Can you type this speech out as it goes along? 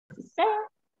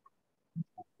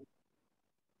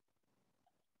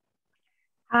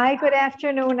Hi, good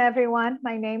afternoon, everyone.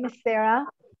 My name is Sarah,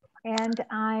 and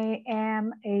I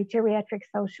am a geriatric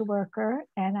social worker,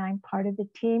 and I'm part of the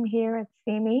team here at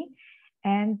CME.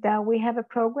 And we have a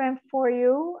program for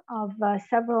you of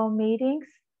several meetings,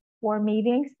 4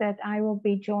 meetings that I will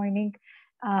be joining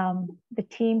the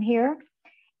team here.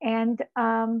 And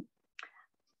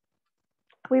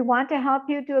we want to help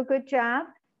you do a good job,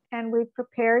 and we've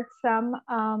prepared some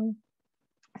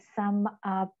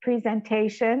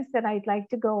presentations that I'd like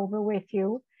to go over with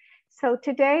you. So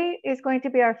today is going to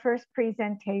be our first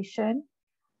presentation.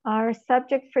 Our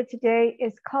subject for today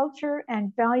is culture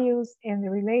and values in the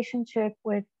relationship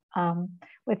with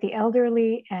the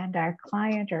elderly and our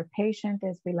client or patient,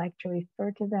 as we like to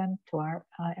refer to them, to our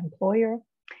employer.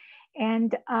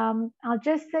 And I'll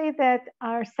just say that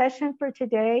our session for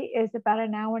today is about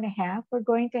an hour and a half. We're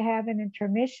going to have an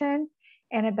intermission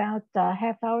in about a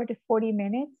half hour to 40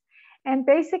 minutes. And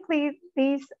basically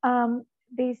these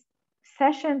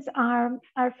sessions are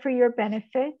for your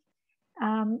benefit.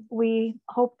 We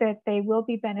hope that they will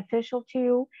be beneficial to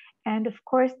you. And of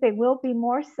course, they will be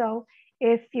more so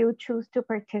if you choose to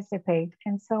participate.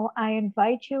 And so I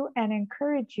invite you and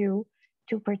encourage you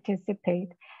to participate.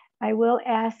 I will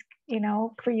ask,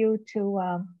 for you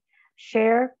to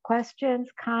share questions,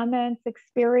 comments,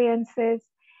 experiences.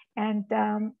 And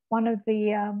one of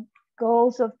the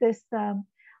goals of this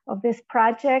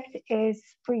project is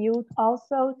for you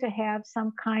also to have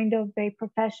some kind of a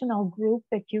professional group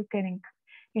that you can,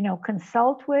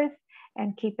 consult with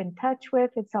and keep in touch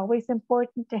with. It's always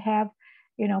important to have,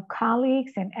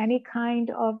 colleagues in any kind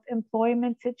of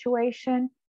employment situation.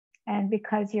 And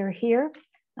because you're here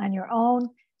on your own,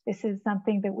 this is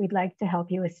something that we'd like to help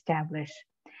you establish.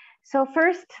 So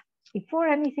first, before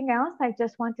anything else, I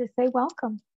just want to say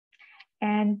welcome.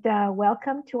 And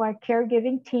welcome to our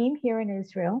caregiving team here in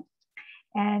Israel.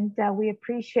 And we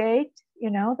appreciate,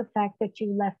 the fact that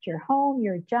you left your home,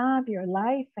 your job, your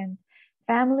life and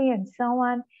family and so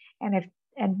on, and have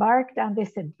embarked on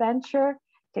this adventure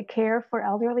to care for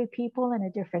elderly people in a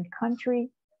different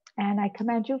country. And I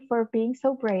commend you for being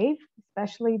so brave,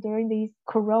 especially during these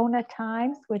Corona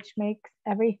times, which makes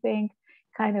everything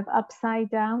kind of upside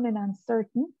down and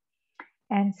uncertain.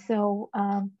 And so,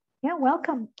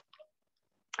 welcome.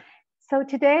 So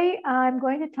today I'm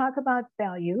going to talk about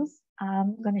values.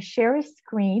 I'm going to share a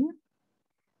screen.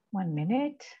 1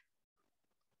 minute.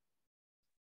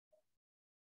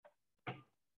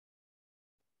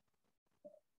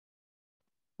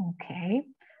 Okay,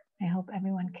 I hope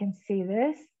everyone can see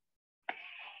this.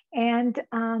 And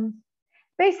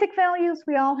basic values,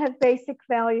 we all have basic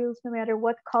values, no matter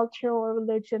what culture or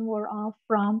religion we're all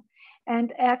from.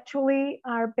 And actually,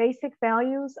 our basic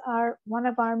values are one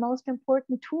of our most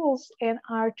important tools in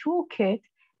our toolkit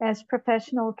as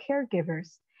professional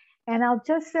caregivers. And I'll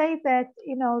just say that,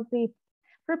 the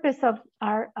purpose of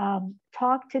our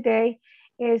talk today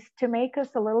is to make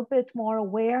us a little bit more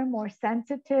aware, more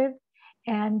sensitive,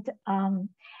 and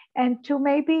to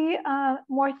maybe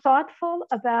more thoughtful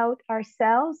about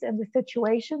ourselves and the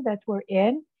situation that we're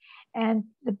in. And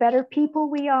the better people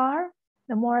we are,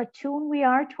 the more attuned we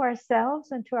are to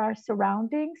ourselves and to our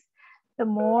surroundings, the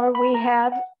more we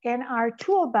have in our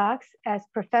toolbox as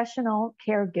professional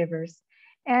caregivers.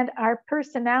 And our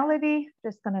personality,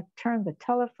 just going to turn the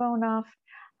telephone off.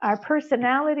 Our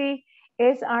personality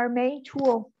is our main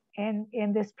tool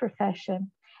in this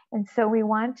profession. And so we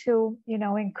want to,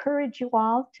 encourage you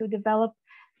all to develop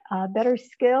better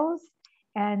skills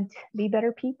and be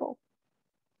better people.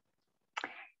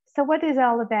 So what does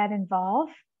all of that involve?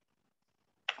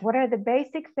 What are the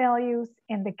basic values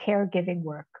in the caregiving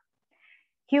work?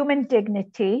 Human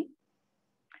dignity,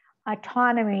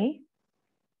 autonomy,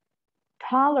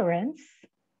 tolerance,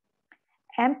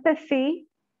 empathy,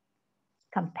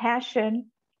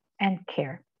 compassion, and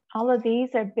care. All of these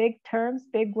are big terms,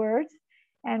 big words.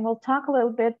 And we'll talk a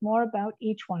little bit more about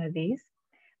each one of these.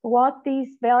 What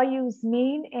these values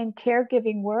mean in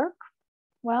caregiving work?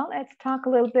 Well, let's talk a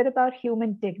little bit about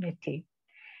human dignity.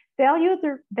 Value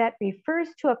that refers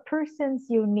to a person's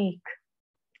unique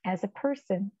as a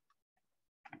person.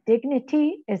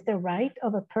 Dignity is the right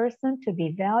of a person to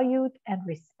be valued and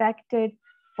respected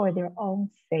for their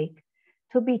own sake,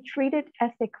 to be treated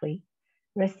ethically.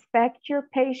 Respect your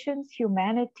patient's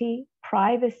humanity,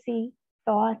 privacy,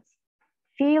 thoughts,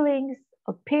 feelings,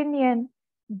 opinion,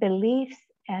 beliefs,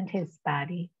 and his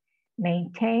body.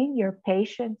 Maintain your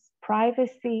patient's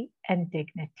privacy and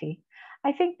dignity.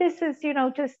 I think this is,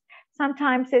 just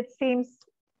sometimes it seems,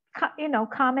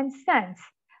 common sense.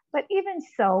 But even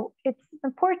so, it's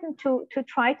important to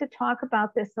try to talk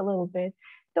about this a little bit,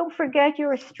 Don't forget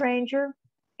you're a stranger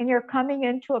and you're coming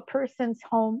into a person's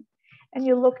home and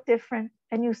you look different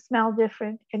and you smell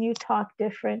different and you talk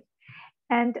different.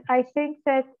 And I think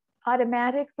that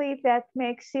automatically that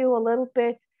makes you a little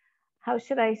bit, how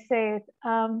should I say it?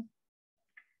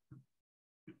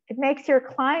 It makes your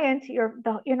client,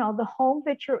 the home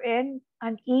that you're in,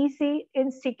 uneasy,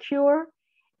 insecure,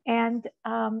 and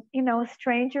a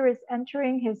stranger is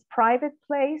entering his private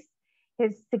place,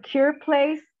 his secure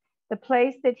place, the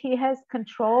place that he has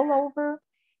control over,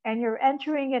 and you're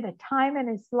entering at a time in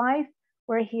his life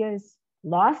where he has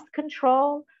lost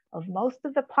control of most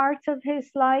of the parts of his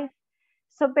life.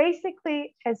 So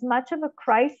basically, as much of a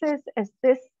crisis as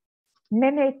this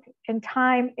minute in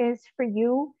time is for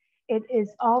you, it is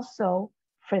also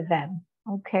for them,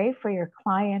 okay, for your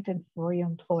client and for your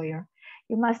employer.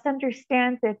 You must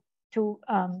understand that to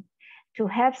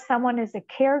have someone as a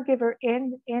caregiver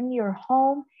in your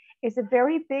home is a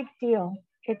very big deal.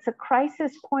 It's a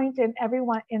crisis point in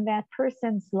everyone in that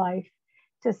person's life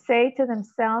to say to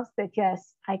themselves that,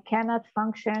 yes, I cannot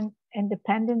function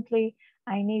independently.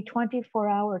 I need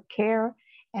 24-hour care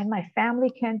and my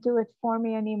family can't do it for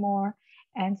me anymore.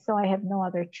 And so I have no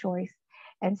other choice.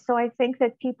 And so I think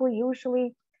that people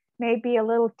usually may be a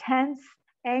little tense,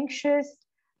 anxious,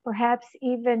 perhaps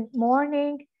even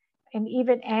mourning and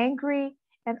even angry.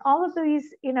 And all of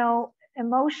these,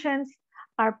 emotions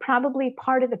are probably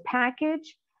part of the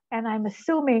package. And I'm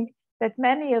assuming that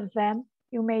many of them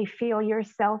you may feel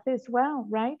yourself as well,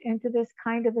 right? Into this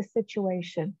kind of a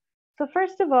situation. So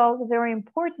first of all, the very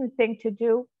important thing to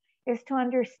do is to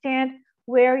understand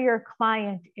where your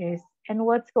client is and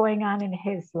what's going on in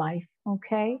his life,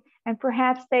 okay? And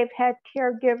perhaps they've had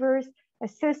caregivers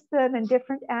assist them in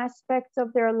different aspects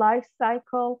of their life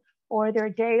cycle or their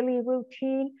daily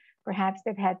routine. Perhaps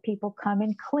they've had people come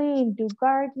and clean, do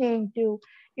gardening, do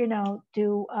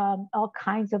all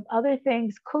kinds of other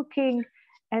things, cooking,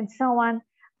 and so on.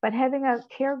 But having a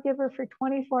caregiver for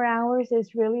 24 hours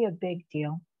is really a big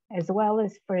deal, as well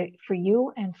as for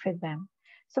you and for them.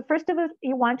 So first of all,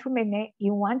 you want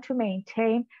to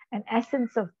maintain an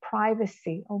essence of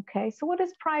privacy, okay? So what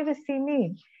does privacy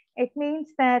mean? It means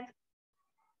that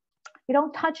you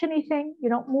don't touch anything, you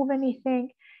don't move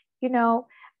anything, you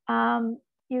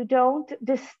don't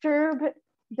disturb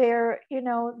their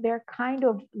kind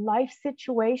of life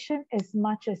situation as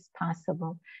much as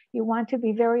possible. You want to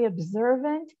be very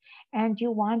observant, and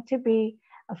you want to be,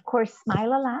 of course,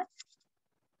 smile a lot,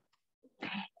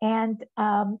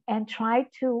 and try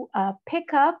to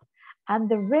pick up on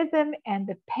the rhythm and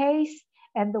the pace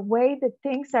and the way that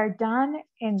things are done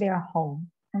in their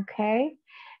home, okay?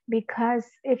 Because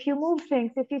if you move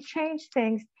things, if you change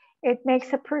things, it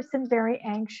makes a person very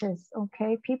anxious,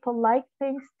 okay? People like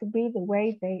things to be the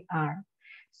way they are.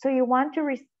 So you want to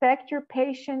respect your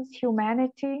patient's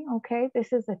humanity, okay?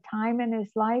 This is a time in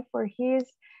his life where he is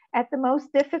at the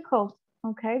most difficult,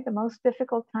 okay? The most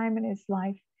difficult time in his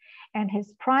life. And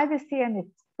his privacy and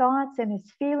his thoughts and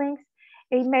his feelings,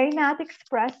 he may not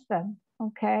express them,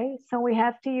 okay? So we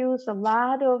have to use a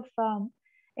lot of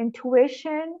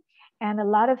intuition and a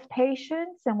lot of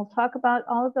patience, and we'll talk about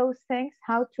all of those things,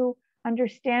 how to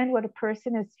understand what a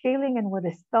person is feeling and what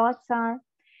his thoughts are.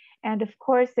 And of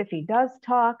course, if he does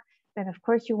talk, then of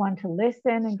course you want to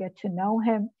listen and get to know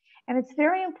him. And it's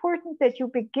very important that you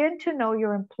begin to know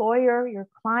your employer, your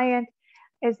client,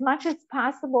 as much as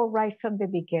possible right from the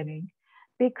beginning,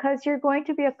 because you're going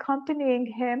to be accompanying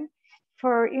him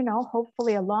for,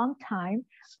 hopefully a long time,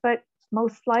 but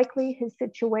most likely his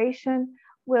situation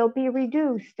will be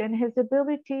reduced and his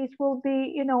abilities will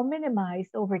be,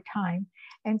 minimized over time.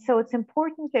 And so it's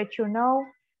important that you know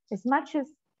as much as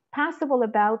possible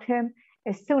about him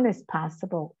as soon as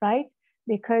possible, right?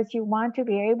 Because you want to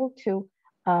be able to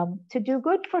do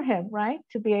good for him, right?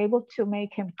 To be able to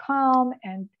make him calm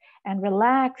and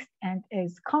relaxed and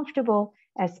as comfortable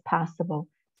as possible.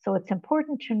 So it's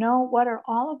important to know what are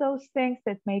all of those things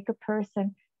that make a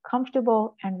person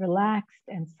comfortable and relaxed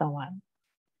and so on.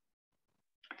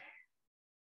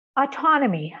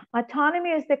 Autonomy. Autonomy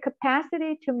is the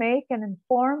capacity to make an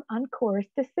informed, uncoerced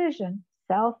decision,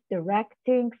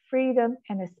 self-directing freedom,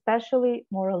 and especially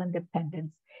moral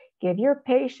independence. Give your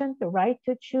patient the right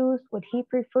to choose what he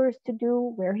prefers to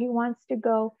do, where he wants to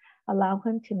go. Allow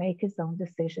him to make his own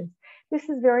decisions. This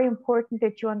is very important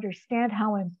that you understand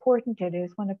how important it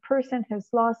is when a person has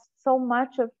lost so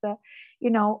much of the,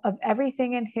 of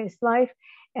everything in his life,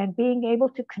 and being able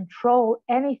to control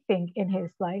anything in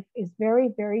his life is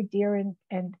very, very dear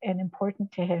and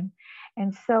important to him.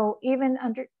 And so even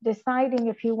under deciding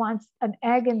if he wants an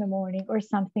egg in the morning or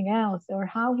something else, or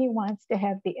how he wants to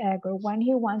have the egg, or when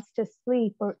he wants to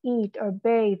sleep or eat or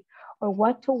bathe, or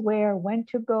what to wear, when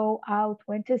to go out,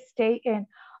 when to stay in,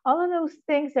 all of those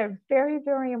things are very,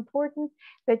 very important,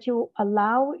 that you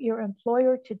allow your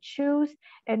employer to choose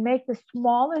and make the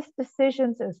smallest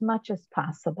decisions as much as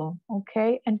possible,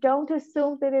 okay? And don't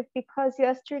assume that if because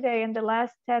yesterday in the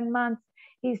last 10 months,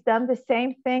 he's done the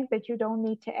same thing, that you don't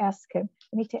need to ask him.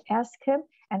 You need to ask him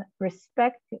and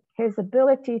respect his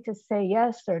ability to say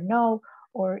yes or no,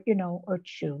 or, or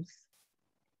choose.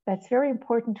 That's very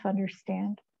important to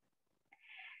understand.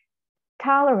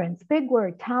 Tolerance, big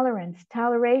word, tolerance.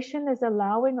 Toleration is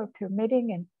allowing or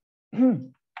permitting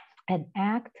an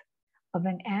act or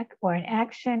an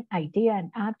action, idea,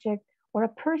 an object, or a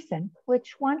person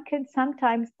which one can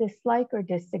sometimes dislike or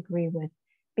disagree with.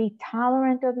 Be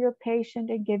tolerant of your patient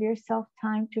and give yourself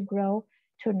time to grow,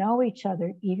 to know each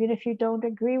other. Even if you don't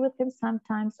agree with him,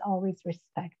 sometimes always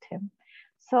respect him.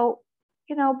 So,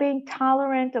 being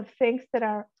tolerant of things that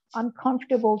are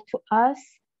uncomfortable to us,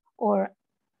 or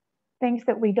things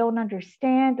that we don't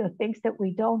understand, or things that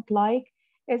we don't like,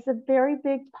 is a very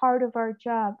big part of our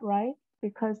job, right?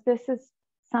 Because this is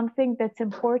something that's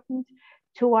important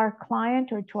to our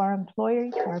client or to our employer,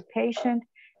 to our patient.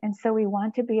 And so we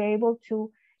want to be able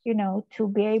to, to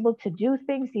be able to do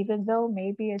things, even though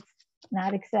maybe it's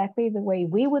not exactly the way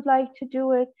we would like to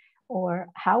do it, or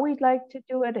how we'd like to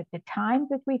do it at the time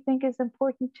that we think is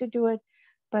important to do it.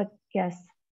 But yes,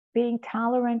 being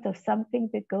tolerant of something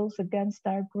that goes against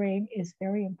our grain is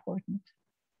very important.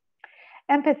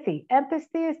 Empathy.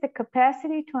 Empathy is the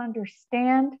capacity to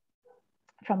understand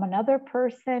from another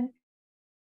person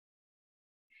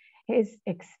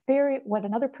what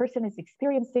another person is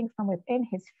experiencing from within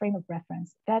his frame of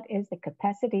reference. That is the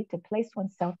capacity to place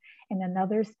oneself in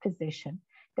another's position.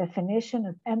 Definition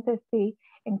of empathy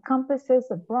encompasses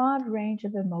a broad range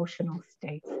of emotional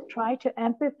states. Try to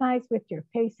empathize with your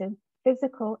patient's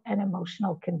physical and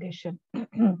emotional condition.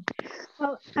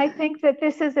 Well, I think that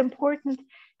this is important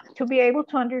to be able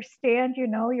to understand,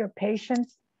 your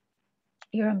patient's,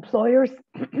 your employer's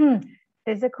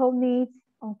physical needs,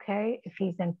 okay? If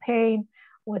he's in pain,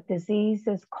 what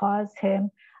diseases cause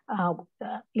him,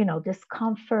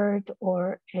 discomfort,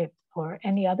 or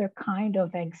any other kind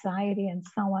of anxiety and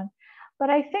so on. But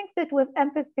I think that with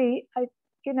empathy,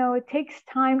 it takes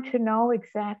time to know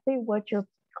exactly what your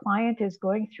client is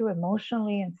going through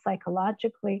emotionally and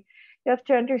psychologically. You have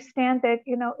to understand that,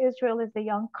 Israel is a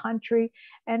young country,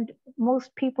 and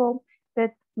most people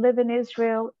that live in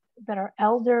Israel that are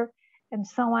elder and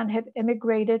so on have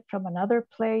immigrated from another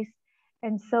place.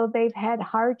 And so they've had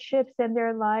hardships in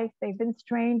their life. They've been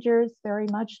strangers, very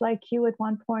much like you at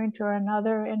one point or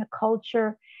another in a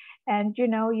culture. And,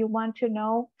 you want to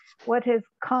know what has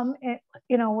come,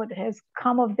 what has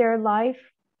come of their life,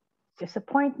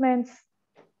 disappointments,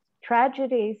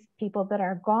 tragedies, people that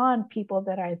are gone, people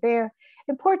that are there.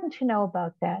 Important to know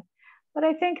about that. But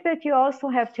I think that you also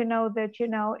have to know that,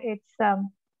 it's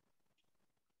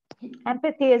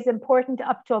empathy is important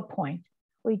up to a point.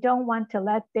 We don't want to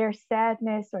let their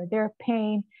sadness or their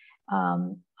pain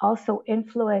also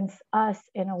influence us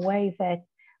in a way that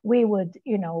we would,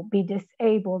 be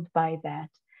disabled by that.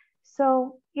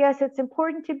 So yes, it's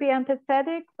important to be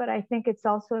empathetic, but I think it's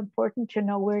also important to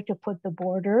know where to put the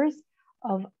borders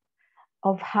of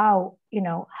how,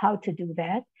 how to do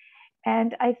that.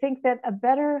 And I think that a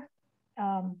better,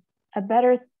 how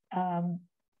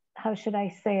should I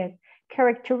say it,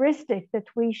 characteristic that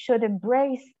we should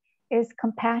embrace is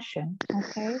compassion,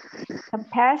 okay?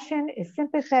 Compassion is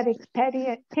sympathetic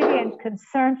pity and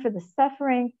concern for the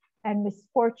suffering and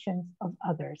misfortunes of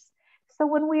others. So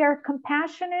when we are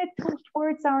compassionate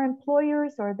towards our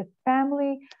employers or the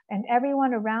family and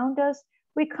everyone around us,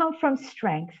 we come from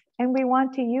strength, and we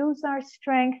want to use our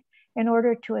strength in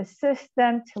order to assist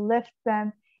them, to lift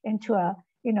them into a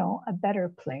better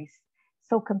place.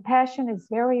 So compassion is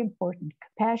very important.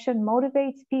 Compassion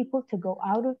motivates people to go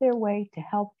out of their way to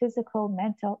help physical,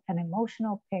 mental, and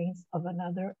emotional pains of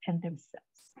another and themselves.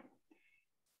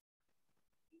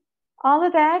 All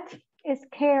of that is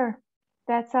care.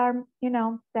 That's our,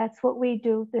 that's what we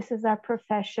do. This is our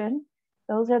profession.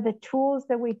 Those are the tools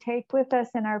that we take with us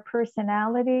in our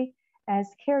personality as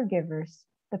caregivers.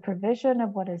 The provision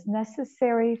of what is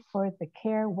necessary for the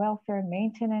care, welfare,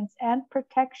 maintenance, and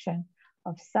protection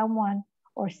of someone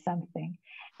or something.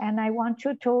 And I want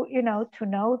you to, to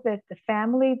know that the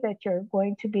family that you're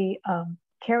going to be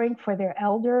caring for their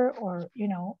elder or,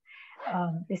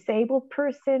 disabled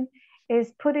person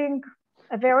is putting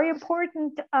a very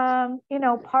important,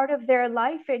 part of their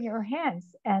life in your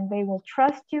hands, and they will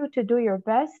trust you to do your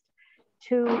best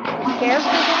to care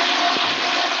for them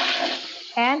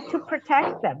and to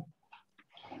protect them.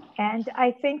 And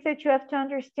I think that you have to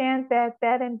understand that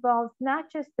that involves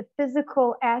not just the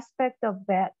physical aspect of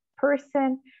that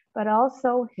person, but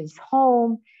also his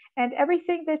home and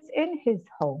everything that's in his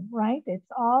home, right?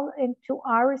 It's all into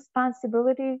our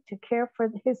responsibility to care for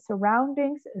his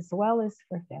surroundings as well as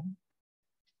for him.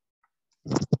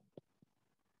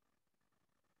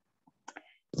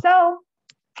 So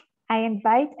I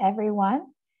invite everyone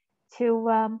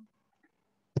to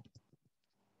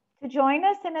join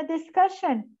us in a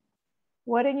discussion.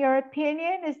 What, in your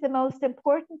opinion, is the most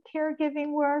important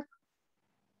caregiving work?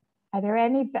 Are there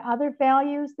any other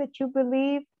values that you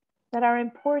believe that are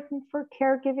important for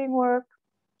caregiving work?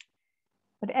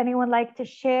 Would anyone like to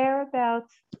share about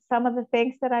some of the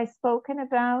things that I've spoken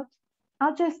about?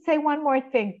 I'll just say one more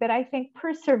thing, that I think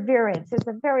perseverance is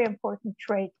a very important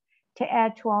trait to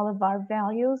add to all of our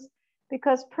values,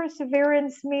 because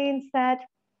perseverance means that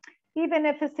even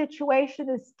if a situation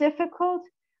is difficult,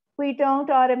 we don't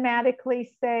automatically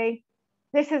say,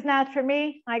 this is not for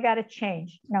me, I got to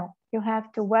change. No, you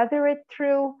have to weather it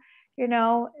through. You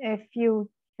know, if you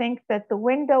think that the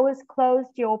window is closed,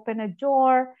 you open a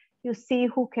door, you see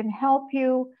who can help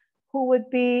you, who would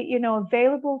be,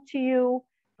 available to you,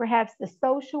 perhaps the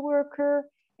social worker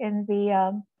in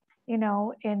the,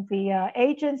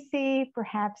 agency,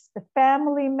 perhaps the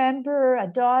family member, a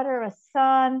daughter, a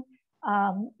son,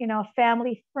 a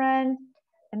family friend,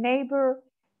 a neighbor.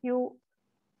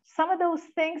 Some of those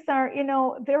things are,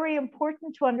 very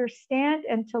important to understand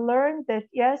and to learn that,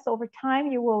 yes, over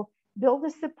time you will build a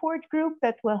support group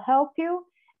that will help you.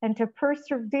 And to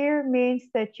persevere means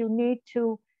that you need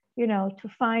to, to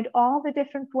find all the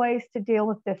different ways to deal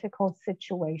with difficult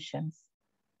situations.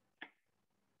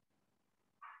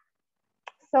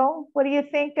 So what do you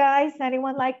think, guys?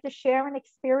 Anyone like to share an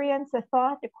experience, a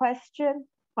thought, a question,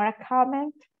 or a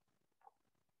comment?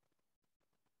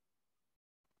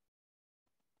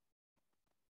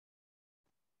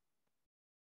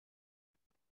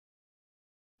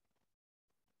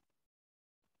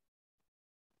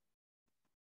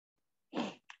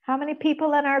 How many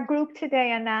people in our group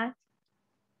today, Anat?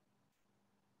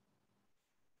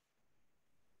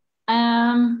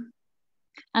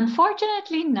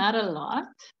 Unfortunately, not a lot.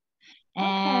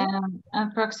 Okay.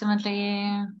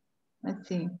 Approximately, let's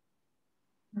see,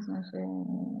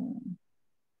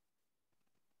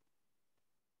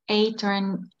 8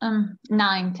 or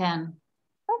 9, 10.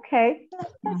 Okay,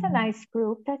 that's a nice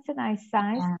group. That's a nice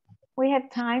size. Yeah. We have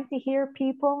time to hear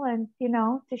people and,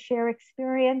 to share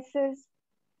experiences.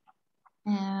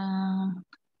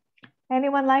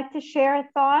 Anyone like to share a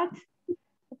thought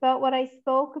about what I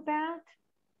spoke about?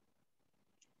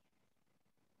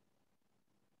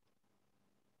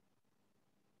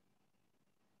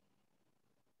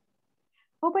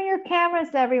 Open your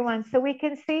cameras, everyone, so we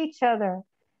can see each other.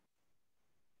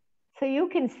 So you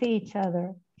can see each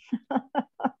other.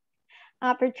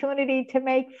 Opportunity to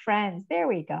make friends. There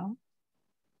we go.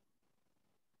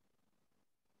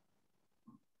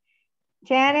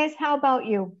 Janice, how about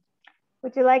you?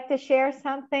 Would you like to share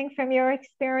something from your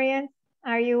experience?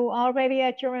 Are you already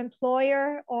at your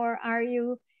employer, or are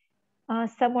you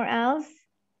somewhere else?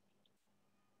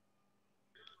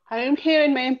 I am here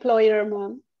in my employer,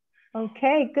 Mom.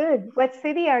 Okay, good. What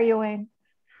city are you in?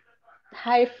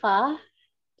 Haifa.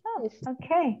 Oh,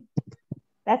 okay.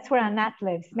 That's where Anat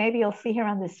lives. Maybe you'll see her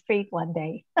on the street one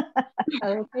day.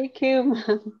 Oh, thank you,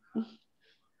 Mom.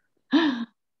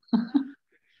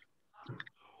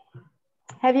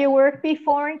 Have you worked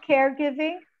before in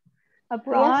caregiving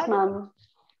abroad? Yes, Mom.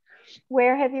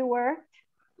 Where have you worked?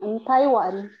 In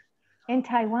Taiwan. In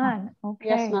Taiwan, okay.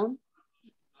 Yes, Mom.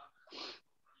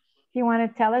 Do you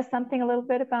want to tell us something a little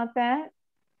bit about that?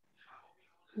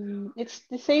 It's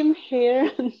the same here.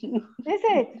 Is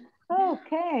it?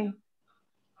 Okay.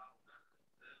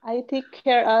 I take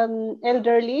care of an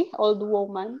elderly old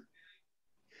woman.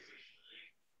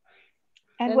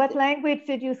 And what language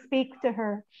did you speak to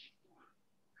her?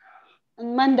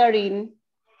 Mandarin.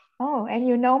 Oh, and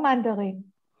you know Mandarin?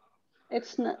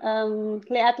 It's leat.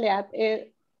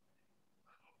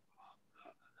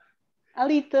 A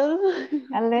little.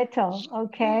 A little,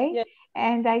 okay. Yes.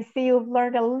 And I see you've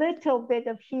learned a little bit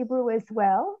of Hebrew as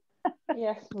well.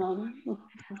 Yes, Mom.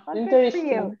 Well, good for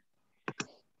you.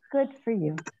 Good for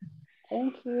you.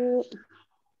 Thank you.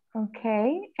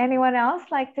 Okay. Anyone else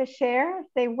like to share if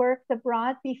they worked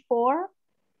abroad before?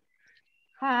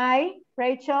 Hi,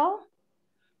 Rachel.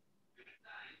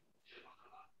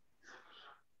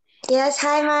 Yes,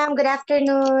 hi ma'am. Good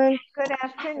afternoon. Good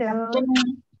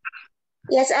afternoon.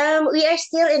 Yes, we are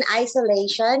still in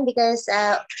isolation because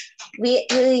we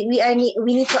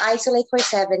need to isolate for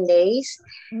 7 days.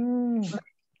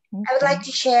 I would like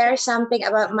to share something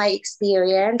about my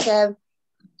experience.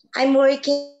 I'm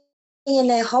working in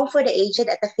a home for the aged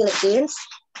at the Philippines.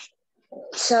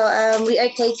 So we are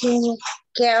taking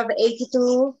care of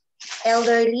 82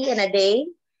 elderly in a day.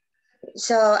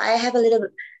 So I have a little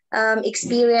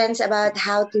experience about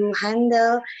how to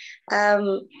handle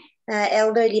um,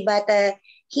 elderly, but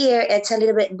here it's a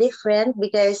little bit different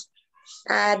because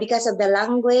of the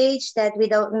language that we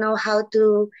don't know how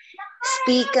to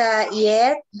speak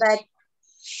yet, but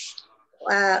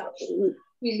uh,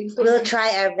 we'll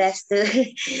try our best to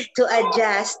to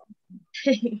adjust.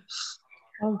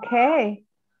 Okay.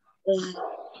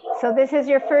 So this is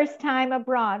your first time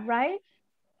abroad, right?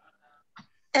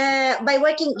 By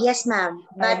working, yes, ma'am.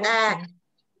 By But working.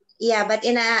 yeah, but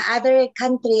in other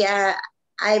country,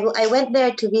 I went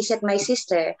there to visit my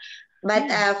sister. But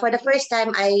for the first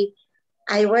time,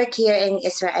 I work here in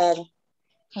Israel.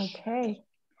 Okay.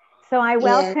 So I Yes.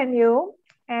 welcome you,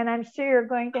 and I'm sure you're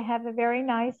going to have a very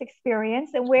nice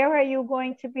experience. And where are you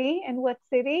going to be? In what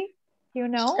city? You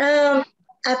know?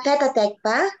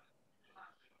 Petatekba.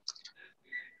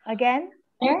 Again?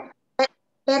 Where?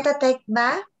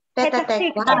 Petatekba. Petah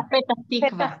Petatekba. Tikva. Petah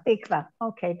Tikva. Petah Tikva.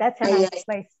 Okay, that's a nice Yes.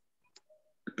 place.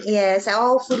 Yes.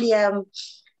 Hopefully,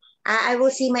 I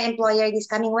will see my employer this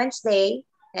coming Wednesday,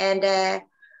 and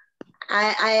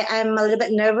I'm a little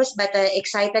bit nervous but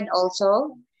excited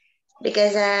also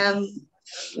because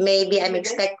maybe I'm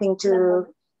expecting to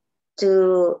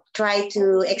try to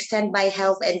extend my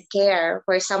help and care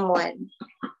for someone.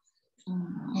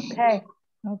 Okay.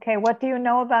 Okay. What do you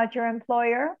know about your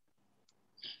employer?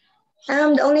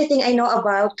 The only thing I know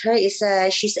about her is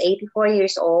she's 84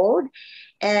 years old,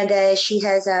 and she's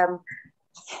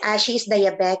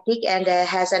diabetic and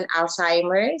has an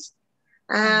Alzheimer's.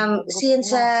 Since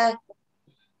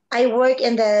I work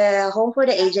in the home for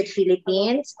the aged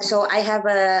Philippines, so I have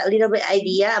a little bit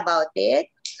idea about it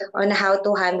on how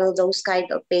to handle those kind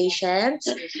of patients.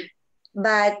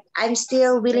 But I'm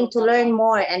still willing to learn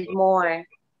more and more.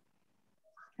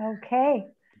 Okay.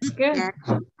 Good. Yeah.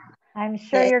 I'm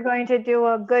sure you're going to do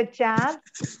a good job.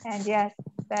 And yes,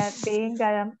 that being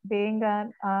a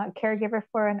caregiver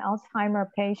for an Alzheimer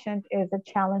patient is a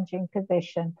challenging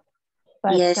position.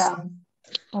 But Yes.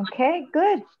 Okay,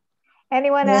 good.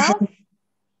 Anyone Yeah. else?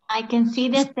 I can see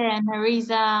that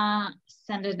Marisa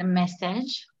sent a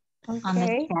message on the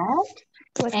Okay. chat.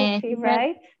 What did she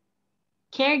write?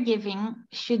 Caregiving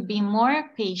should be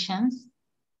more patience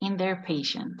in their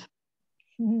patient.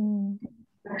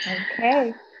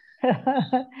 Okay.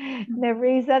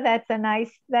 Nereza, that's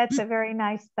a very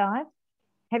nice thought.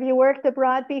 Have you worked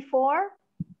abroad before?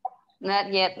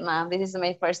 Not yet, ma'am. This is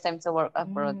my first time to work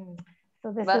abroad. So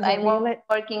this But is I'm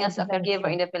working as a caregiver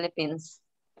in the Philippines.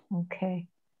 Okay.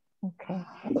 Okay.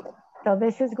 So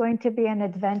this is going to be an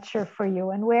adventure for you.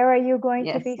 And where are you going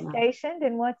to be stationed?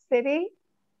 In what city?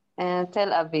 Tel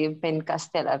Aviv,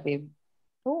 Pencas, Tel Aviv.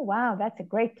 Oh, wow. That's a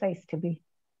great place to be.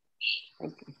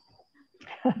 Thank you.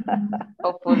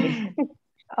 Hopefully.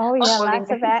 Oh, yeah.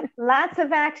 Lots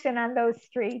of action on those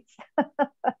streets.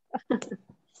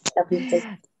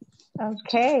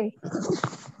 Okay.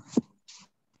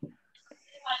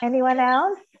 Anyone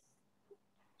else?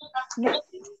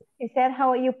 Is that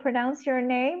how you pronounce your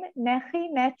name? Nechi?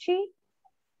 Nechi?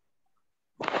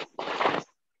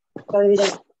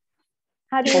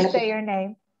 How do you say your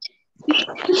name?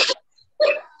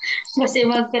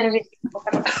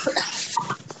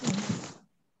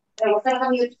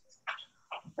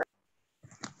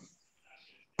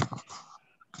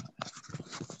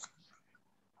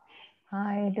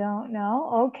 I don't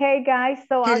know. Okay, guys.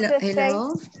 So I'll just say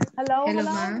hello,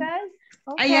 ma'am. guys.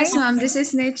 Okay. Yes, ma'am. This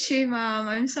is Nechi, ma'am.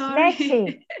 I'm sorry.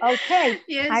 Nechi. Okay.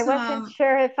 Yes, I wasn't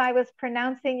sure if I was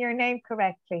pronouncing your name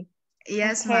correctly.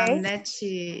 Yes, okay. ma'am.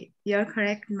 Nechi. You're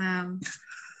correct, ma'am.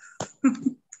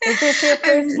 Is this your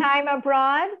first time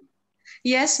abroad?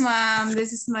 Yes, ma'am.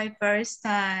 This is my first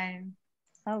time.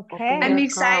 Okay. I'm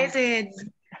excited.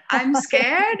 I'm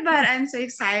scared, but I'm so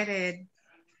excited.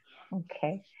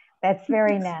 Okay. That's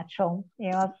very natural.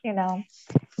 You know,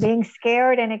 being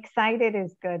scared and excited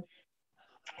is good.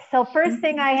 So first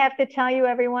thing I have to tell you,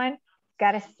 everyone,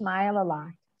 got to smile a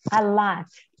lot. A lot.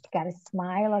 Got to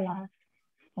smile a lot.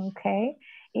 Okay.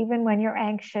 Even when you're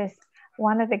anxious.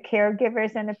 One of the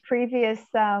caregivers in a previous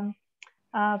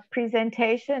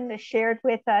presentation shared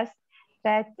with us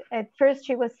that at first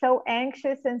she was so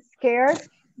anxious and scared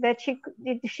that she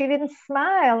didn't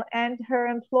smile, and her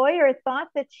employer thought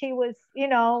that she was, you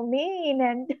know, mean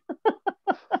and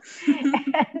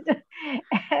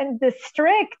and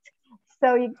strict.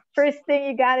 So first thing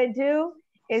you got to do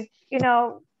is, you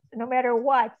know, no matter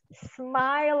what,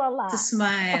 smile a lot. To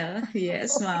smile.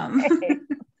 Yes, mom.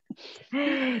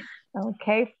 Okay.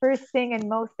 Okay, first thing and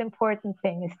most important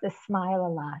thing is to smile a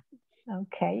lot.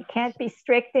 Okay, you can't be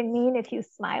strict and mean if you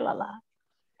smile a lot.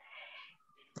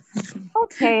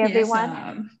 Okay,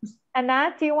 everyone. Yes,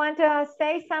 Anat, do you want to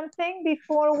say something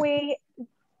before we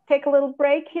take a little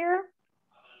break here?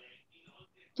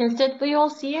 Just that we all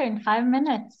see you in 5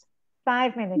 minutes.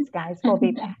 5 minutes, guys. We'll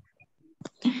be back.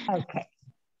 Okay.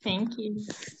 Thank you.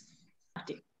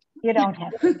 You don't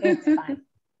have to. It's fine.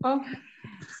 Oh.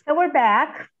 So we're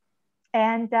back,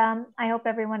 and I hope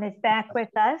everyone is back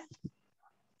with us.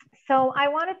 So I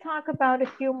want to talk about a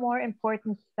few more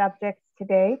important subjects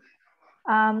today.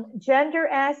 Gender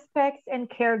aspects and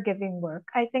caregiving work.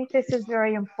 I think this is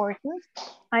very important.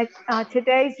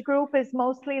 Today's group is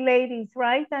mostly ladies,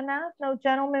 right, Anna? No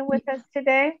gentlemen with us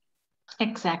today?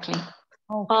 Exactly.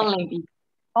 Okay. All ladies.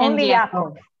 Only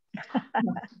Jakob.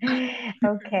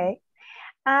 Okay.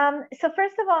 So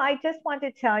first of all, I just want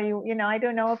to tell you, you know, I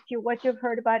don't know if what you've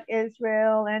heard about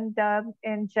Israel and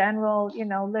in general, you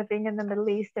know, living in the Middle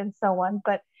East and so on,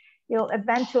 but you'll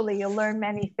learn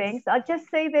many things. I'll just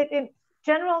say that in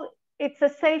general, it's a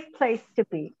safe place to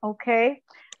be, okay?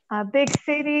 Big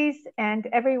cities and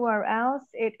everywhere else,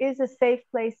 it is a safe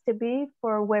place to be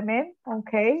for women,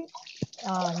 okay?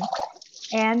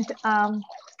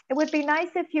 It would be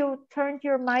nice if you turned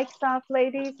your mics off,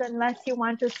 ladies, unless you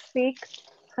want to speak,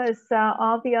 because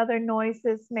all the other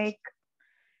noises make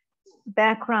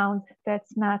background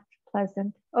that's not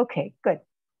pleasant. Okay, good.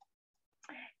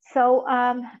 So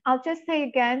I'll just say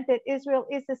again that Israel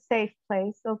is a safe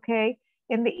place, okay?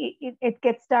 It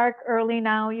gets dark early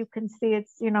now. You can see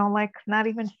it's, you know, like not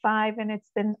even 5, and it's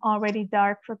been already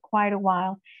dark for quite a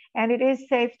while. And it is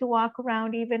safe to walk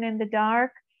around even in the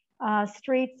dark.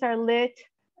 Streets are lit.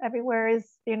 Everywhere is,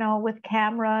 you know, with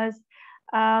cameras.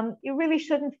 You really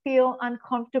shouldn't feel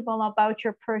uncomfortable about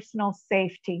your personal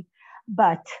safety.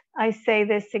 But I say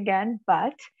this again,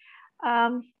 but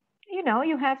you know,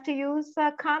 you have to use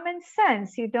common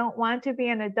sense. You don't want to be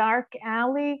in a dark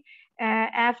alley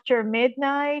after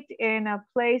midnight in a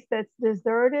place that's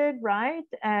deserted, right?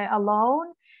 Alone,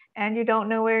 and you don't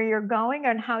know where you're going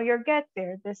and how you'll get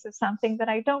there. This is something that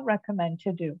I don't recommend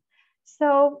to do.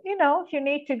 So, you know, if you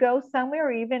need to go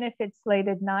somewhere, even if it's late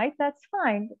at night, that's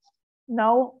fine.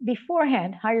 Know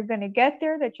beforehand how you're going to get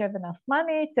there, that you have enough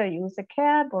money to use a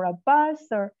cab or a bus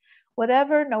or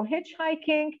whatever, no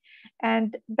hitchhiking,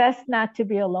 and best not to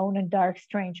be alone in dark,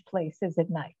 strange places at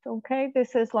night, okay?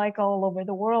 This is like all over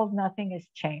the world, nothing has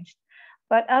changed.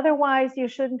 But otherwise, you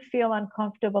shouldn't feel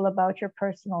uncomfortable about your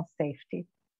personal safety.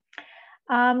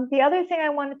 The other thing I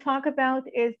want to talk about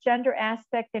is gender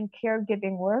aspect in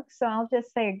caregiving work. So I'll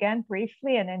just say again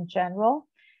briefly and in general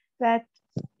that,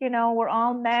 you know, we're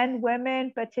all men,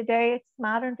 women, but today it's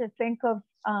modern to think of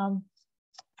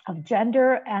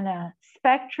gender and a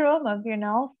spectrum of, you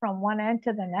know, from one end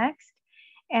to the next.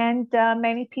 And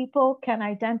many people can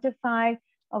identify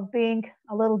of being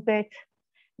a little bit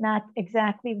not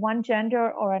exactly one gender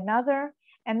or another,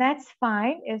 and that's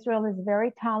fine. Israel is a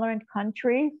very tolerant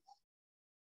country,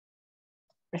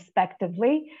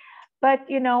 respectively, but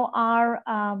you know, our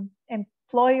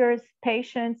employers'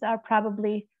 patients are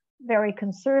probably very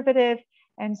conservative,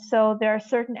 and so there are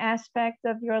certain aspects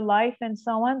of your life and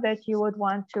so on that you would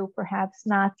want to perhaps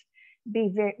not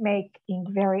be making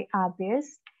very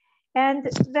obvious. And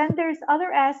then there's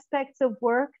other aspects of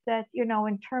work that, you know,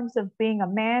 in terms of being a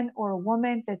man or a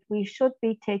woman, that we should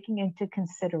be taking into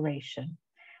consideration.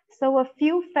 So a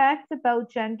few facts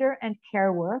about gender and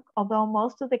care work. Although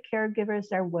most of the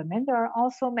caregivers are women, there are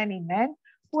also many men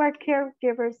who are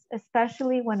caregivers,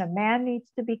 especially when a man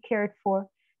needs to be cared for.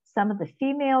 Some of the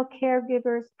female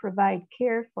caregivers provide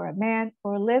care for a man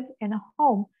or live in a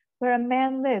home where a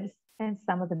man lives, and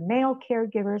some of the male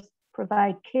caregivers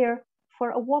provide care for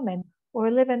a woman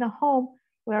or live in a home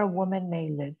where a woman may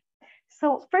live.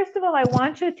 So first of all, I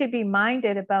want you to be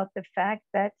minded about the fact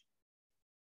that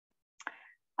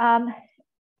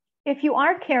if you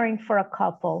are caring for a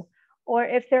couple, or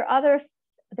if there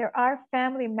are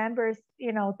family members,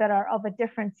 you know, that are of a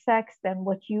different sex than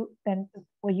what you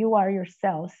are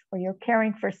yourselves, or you're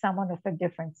caring for someone of a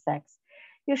different sex,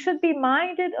 you should be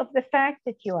minded of the fact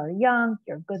that you are young,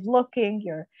 you're good looking,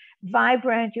 you're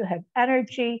vibrant, you have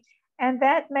energy, and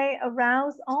that may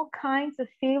arouse all kinds of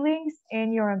feelings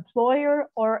in your employer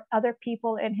or other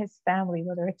people in his family,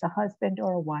 whether it's a husband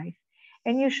or a wife.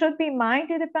 And you should be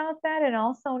minded about that and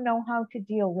also know how to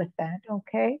deal with that,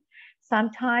 okay?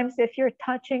 Sometimes if you're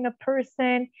touching a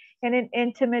person in an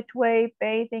intimate way,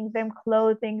 bathing them,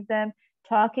 clothing them,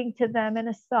 talking to them in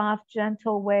a soft,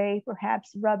 gentle way,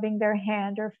 perhaps rubbing their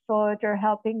hand or foot or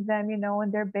helping them,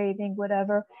 when they're bathing,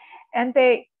 whatever. And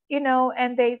they,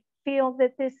 and they feel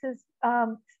that this is,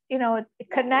 it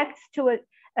connects to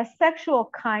a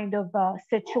sexual kind of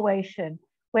situation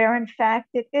where in fact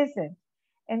it isn't.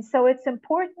 And so it's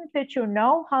important that you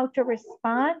know how to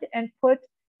respond and put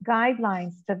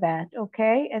guidelines to that,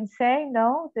 okay? And say,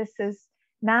 no, this is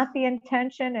not the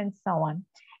intention and so on.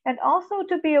 And also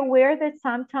to be aware that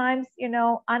sometimes,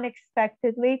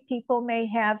 unexpectedly, people may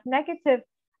have negative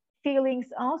feelings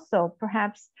also,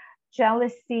 perhaps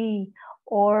jealousy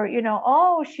or,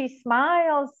 oh, she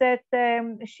smiles at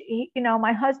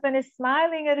my husband is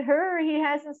smiling at her. He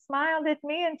hasn't smiled at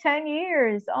me in 10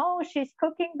 years. Oh, she's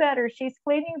cooking better. She's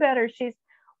cleaning better. She's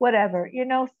whatever.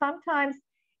 Sometimes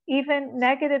even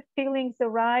negative feelings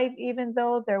arrive, even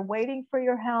though they're waiting for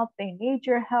your help. They need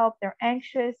your help. They're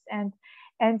anxious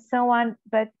and so on.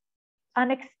 But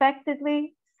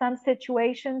unexpectedly, some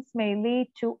situations may lead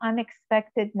to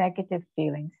unexpected negative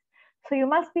feelings. So you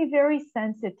must be very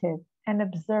sensitive and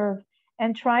observe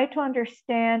and try to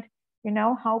understand,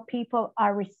 how people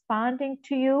are responding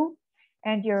to you.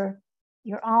 And you're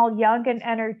all young and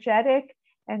energetic.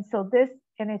 And so this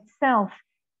in itself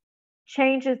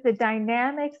changes the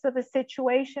dynamics of a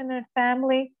situation in a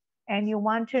family. And you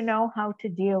want to know how to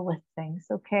deal with things,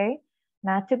 okay?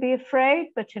 Not to be afraid,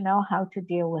 but to know how to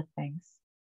deal with things.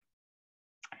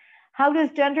 How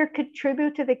does gender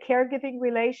contribute to the caregiving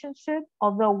relationship?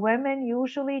 Although women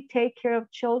usually take care of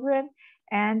children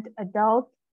and adult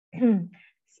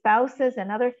spouses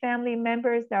and other family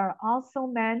members, there are also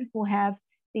men who have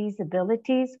these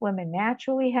abilities. Women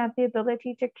naturally have the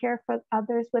ability to care for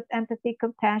others with empathy,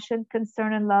 compassion,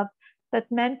 concern, and love, but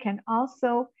men can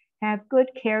also have good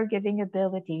caregiving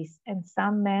abilities, and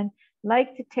some men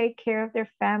like to take care of their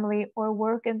family or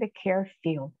work in the care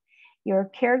field.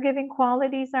 Your caregiving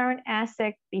qualities are an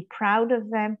asset. Be proud of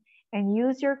them and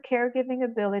use your caregiving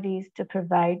abilities to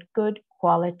provide good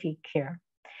quality care.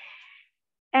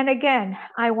 And again,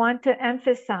 I want to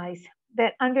emphasize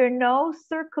that under no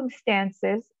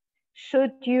circumstances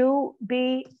should you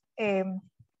be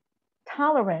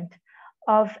tolerant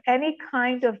of any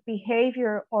kind of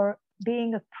behavior or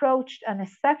being approached in a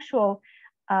sexual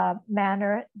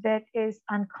manner that is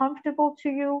uncomfortable to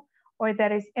you or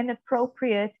that is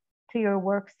inappropriate to your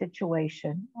work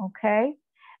situation, okay?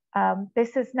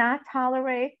 This is not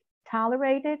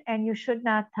tolerated and you should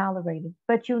not tolerate it,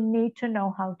 but you need to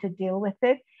know how to deal with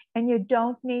it and you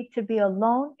don't need to be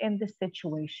alone in the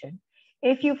situation.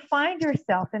 If you find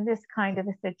yourself in this kind of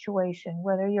a situation,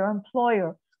 whether your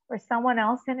employer or someone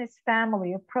else in his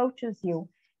family approaches you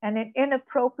in an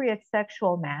inappropriate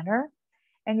sexual manner,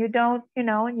 and you don't,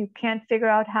 and you can't figure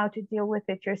out how to deal with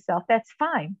it yourself, that's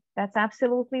fine. That's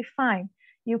absolutely fine.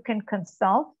 You can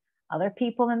consult other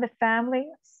people in the family,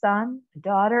 a son, a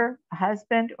daughter, a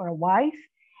husband, or a wife,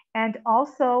 and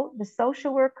also the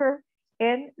social worker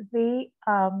in the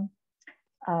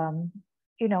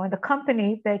in the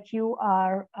company that you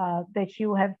are that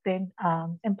you have been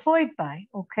employed by.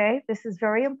 Okay, this is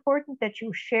very important that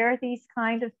you share these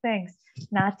kind of things,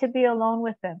 not to be alone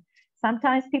with them.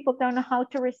 Sometimes people don't know how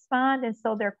to respond, and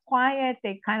so they're quiet.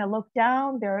 They kind of look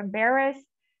down. They're embarrassed.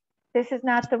 This is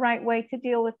not the right way to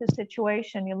deal with the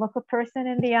situation. You look a person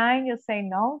in the eye and you'll say,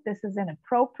 no, this is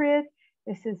inappropriate.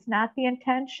 This is not the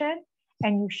intention.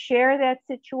 And you share that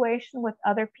situation with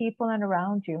other people and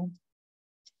around you.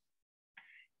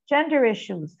 Gender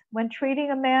issues. When treating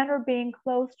a man or being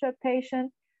close to a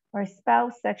patient or a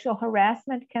spouse, sexual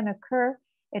harassment can occur.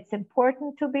 It's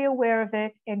important to be aware of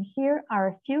it. And here are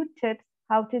a few tips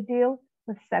how to deal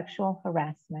with sexual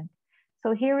harassment.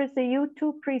 So here is a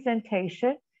YouTube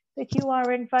presentation that you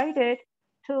are invited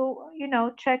to,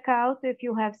 check out if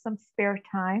you have some spare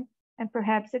time, and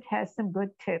perhaps it has some good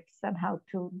tips on how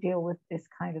to deal with this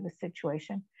kind of a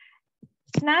situation.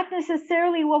 Not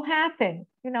necessarily will happen.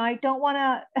 I don't want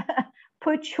to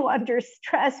put you under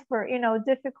stress for,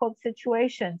 difficult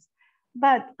situations,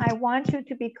 but I want you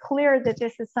to be clear that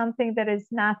this is something that is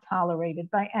not tolerated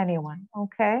by anyone,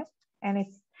 okay?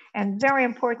 And very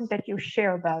important that you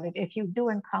share about it if you do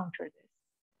encounter this.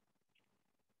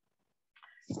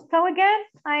 So again,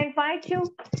 I invite you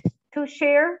to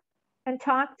share and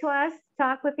talk to us,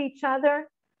 talk with each other.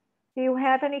 Do you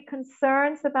have any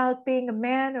concerns about being a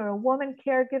man or a woman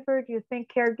caregiver? Do you think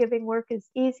caregiving work is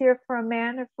easier for a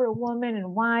man or for a woman,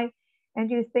 and why? And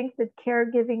do you think that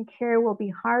caregiving care will be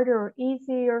harder or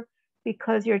easier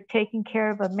because you're taking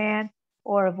care of a man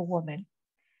or of a woman.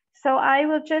 So I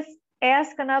will just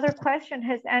ask another question.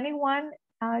 Has anyone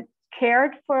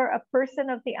cared for a person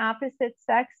of the opposite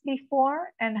sex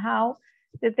before, and how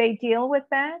did they deal with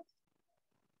that?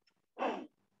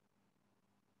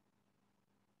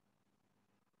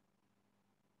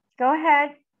 Go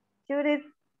ahead, Judith,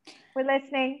 we're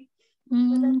listening.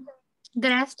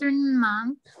 Good afternoon,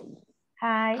 Mom.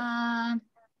 Hi.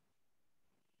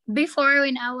 Before,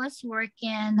 when I was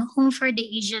working home for the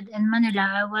aged in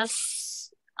Manila,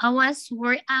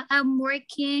 I'm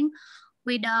working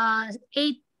with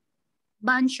 8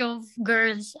 bunch of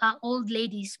girls, old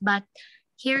ladies. But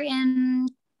here in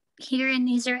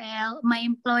Israel, my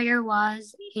employer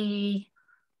was a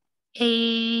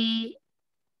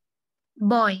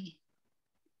boy,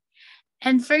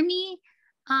 and for me,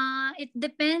 it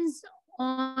depends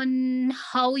on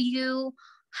how you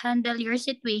handle your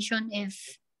situation.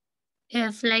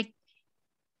 If like,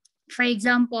 for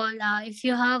example, if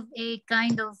you have a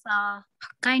kind of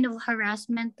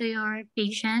harassment to your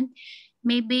patient,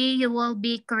 maybe you will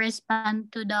be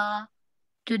correspond to the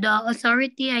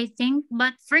authority, I think.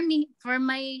 But for me, for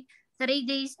my 3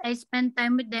 days, I spent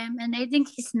time with them, and I think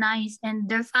he's nice, and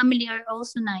their family are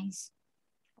also nice.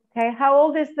 Okay, how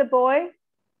old is the boy?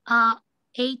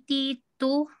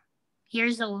 82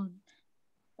 years old.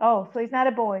 Oh, so he's not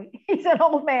a boy. He's an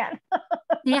old man.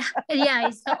 Yeah,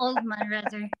 he's an old man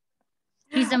rather.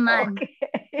 He's a man.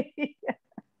 Okay.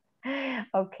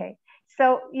 Okay.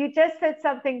 So you just said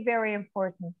something very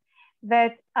important,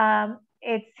 that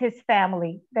it's his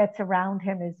family that's around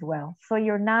him as well. So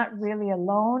you're not really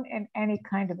alone in any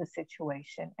kind of a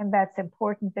situation. And that's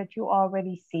important that you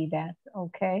already see that,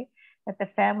 okay? That the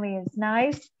family is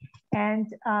nice. And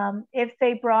if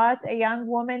they brought a young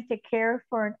woman to care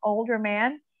for an older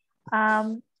man,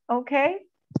 okay,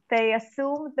 they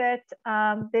assume that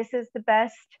this is the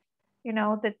best, you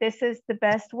know, that this is the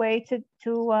best way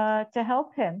to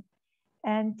help him.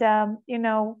 And you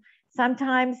know,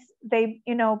 sometimes they,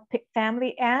 you know,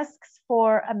 family asks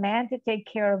for a man to take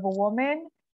care of a woman,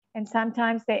 and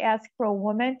sometimes they ask for a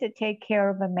woman to take care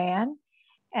of a man,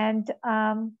 and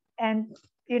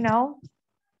you know,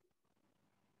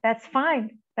 that's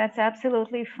fine. That's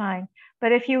absolutely fine.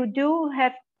 But if you do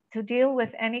have to deal with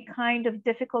any kind of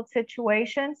difficult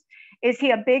situations, is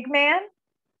he a big man?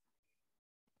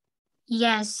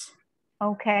 Yes.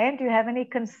 Okay. Do you have any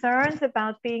concerns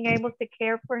about being able to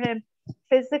care for him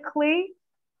physically?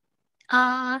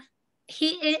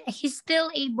 He's still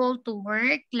able to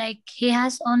work. Like, he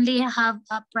has only have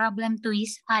a problem to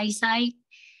his eyesight.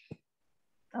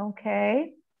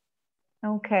 Okay.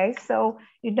 Okay. So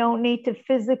you don't need to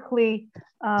physically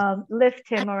lift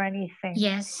him or anything.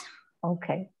 Yes.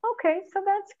 Okay. Okay. So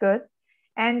that's good.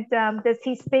 And does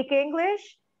he speak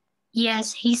English?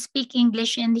 Yes, he speaks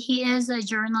English, and he is a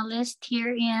journalist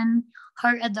here in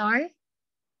Har Adar.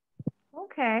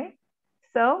 Okay.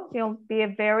 So it'll be a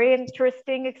very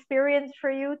interesting experience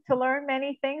for you to learn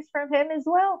many things from him as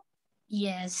well.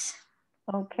 Yes.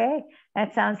 Okay.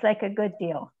 That sounds like a good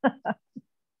deal.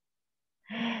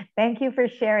 Thank you for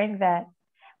sharing that.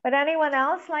 Would anyone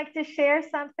else like to share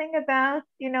something about,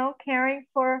 you know, caring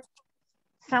for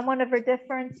someone of a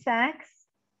different sex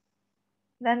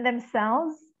than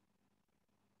themselves?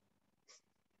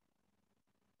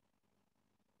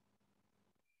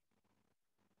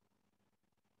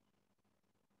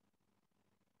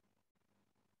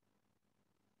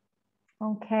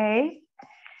 Okay.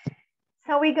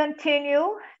 So we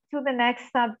continue to the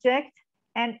next subject,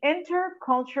 an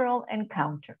intercultural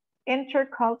encounter.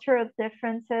 Intercultural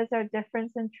differences are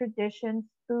difference in traditions,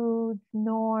 foods,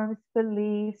 norms,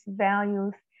 beliefs,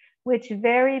 values, which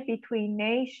vary between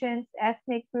nations,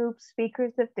 ethnic groups,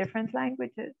 speakers of different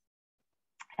languages.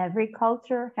 Every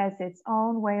culture has its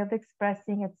own way of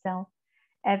expressing itself.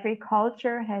 Every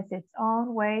culture has its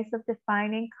own ways of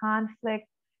defining conflict,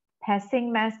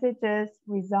 passing messages,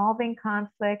 resolving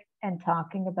conflict, and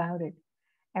talking about it.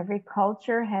 Every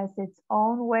culture has its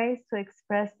own ways to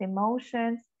express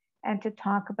emotions and to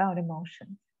talk about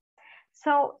emotions.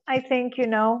 So I think, you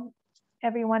know,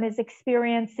 everyone is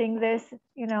experiencing this,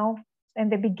 you know, in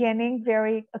the beginning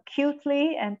very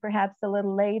acutely, and perhaps a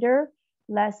little later,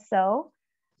 less so.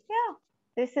 Yeah,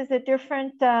 this is a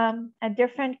different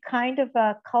kind of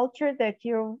a culture that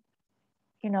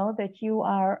you know, that you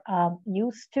are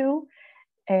used to.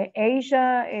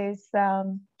 Asia is,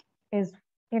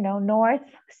 you know, north,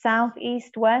 south,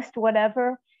 east, west,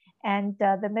 whatever. And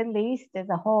the Middle East is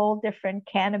a whole different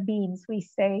can of beans, we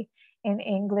say in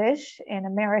English, in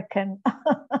American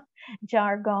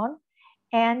jargon.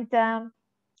 And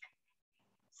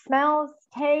smells,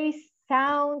 tastes,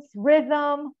 sounds,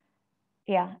 rhythm,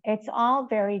 Yeah, it's all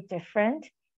very different.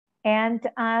 And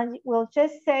we'll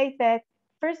just say that,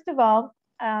 first of all,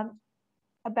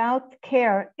 about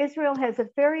care, Israel has a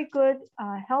very good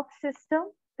health system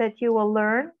that you will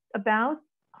learn about.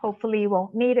 Hopefully, you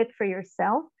won't need it for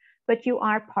yourself, but you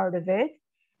are part of it.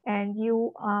 And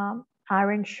you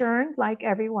are insured like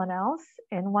everyone else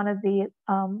in one of the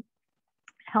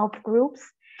health groups.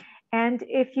 And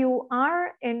if you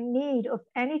are in need of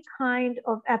any kind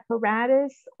of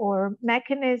apparatus or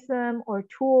mechanism or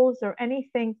tools or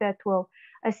anything that will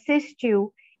assist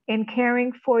you in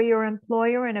caring for your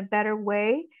employer in a better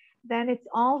way, then it's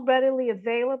all readily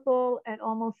available at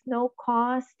almost no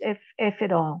cost, if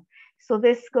at all. So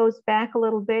this goes back a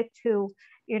little bit to,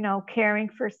 caring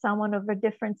for someone of a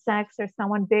different sex or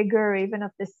someone bigger, even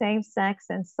of the same sex,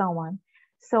 and so on.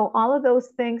 So all of those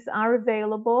things are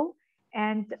available.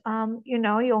 And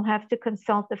you'll have to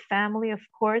consult the family, of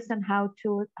course, on how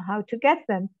to get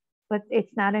them. But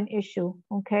it's not an issue,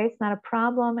 okay? It's not a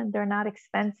problem, and they're not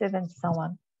expensive, and so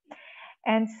on.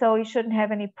 And so you shouldn't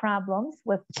have any problems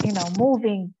with,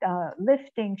 moving,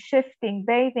 lifting, shifting,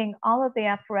 bathing. All of the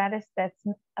apparatus that's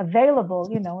available,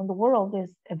 in the world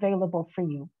is available for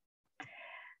you.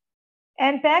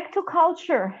 And back to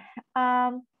culture.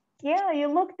 Yeah, you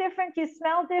look different, you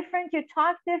smell different, you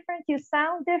talk different, you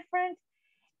sound different.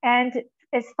 And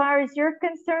as far as you're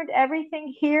concerned,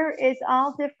 everything here is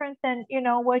all different than,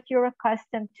 what you're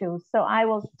accustomed to. So I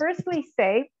will firstly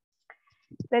say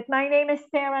that my name is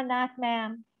Sarah, not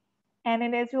ma'am. And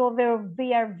in Israel,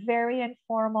 we are very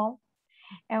informal.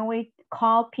 And we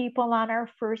call people on our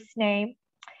first name.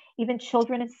 Even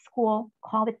children in school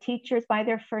call the teachers by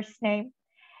their first name.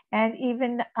 And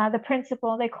even the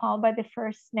principal, they call by the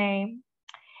first name.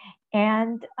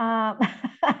 And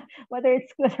whether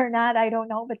it's good or not, I don't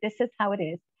know, but this is how it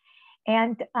is.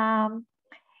 And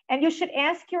you should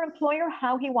ask your employer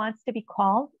how he wants to be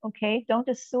called, okay? Don't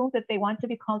assume that they want to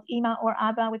be called Ima or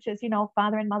Abba, which is,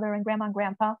 father and mother and grandma and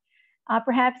grandpa.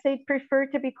 Perhaps they'd prefer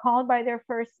to be called by their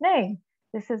first name.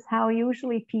 This is how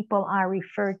usually people are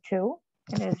referred to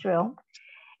in Israel.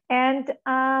 And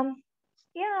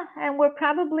yeah, and we're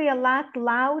probably a lot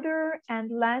louder and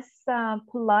less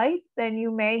polite than you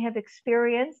may have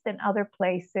experienced in other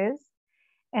places.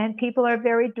 And people are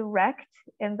very direct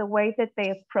in the way that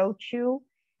they approach you.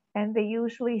 And they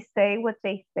usually say what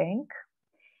they think.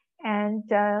 And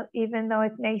even though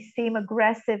it may seem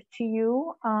aggressive to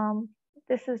you,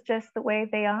 this is just the way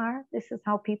they are. This is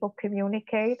how people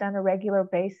communicate on a regular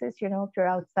basis, if you're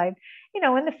outside,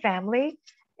 in the family.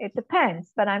 It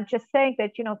depends, but I'm just saying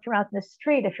that, if you're out in the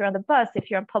street, if you're on the bus, if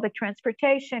you're on public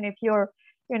transportation, if you're,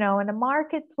 in a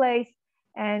marketplace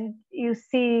and you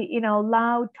see,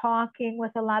 loud talking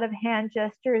with a lot of hand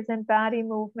gestures and body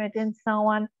movement and so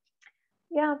on.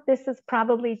 Yeah, this is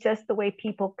probably just the way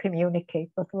people communicate,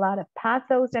 with a lot of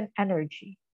pathos and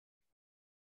energy.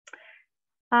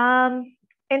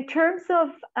 In terms of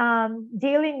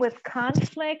dealing with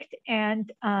conflict and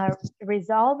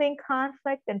resolving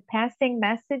conflict and passing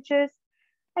messages,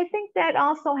 I think that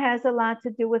also has a lot to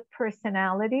do with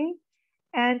personality.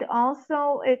 And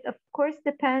also, it of course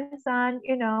depends on,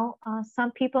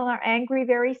 some people are angry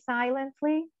very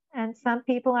silently and some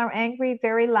people are angry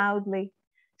very loudly.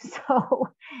 So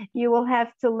you will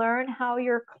have to learn how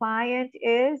your client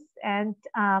is and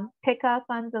pick up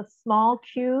on the small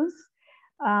cues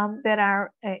that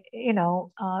are,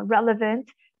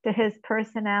 relevant to his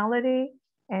personality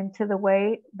and to the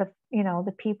way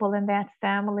the people in that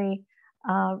family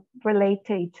relate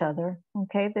to each other.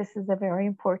 Okay, this is a very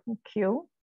important cue.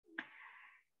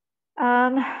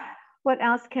 What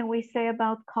else can we say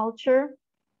about culture?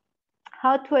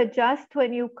 How to adjust to a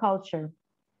new culture.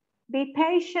 Be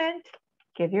patient,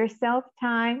 give yourself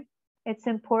time. It's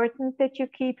important that you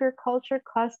keep your culture,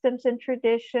 customs, and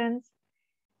traditions.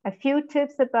 A few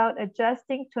tips about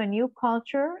adjusting to a new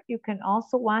culture you can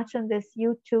also watch on this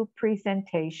YouTube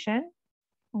presentation.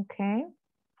 Okay.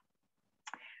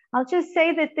 I'll just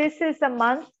say that this is a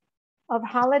month of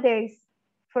holidays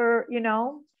for,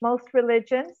 most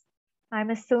religions. I'm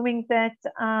assuming that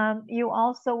you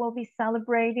also will be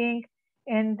celebrating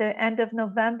in the end of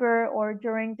November or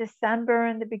during December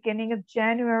and the beginning of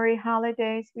January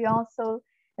holidays. We also,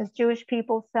 as Jewish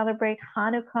people, celebrate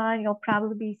Hanukkah, and you'll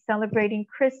probably be celebrating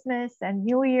Christmas and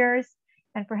New Year's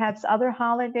and perhaps other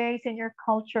holidays in your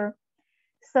culture.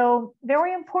 So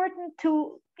very important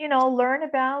to, learn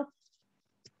about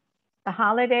the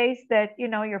holidays that,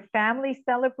 your family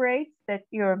celebrates, that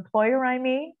your employer,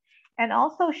 and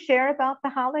also share about the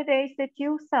holidays that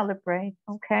you celebrate,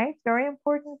 okay? It's very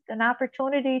important, an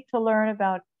opportunity to learn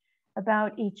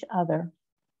about each other.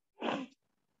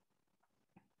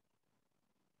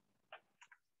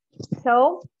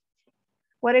 So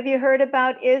what have you heard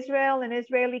about Israel and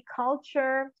Israeli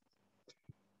culture?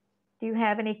 Do you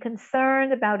have any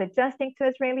concern about adjusting to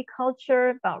Israeli culture,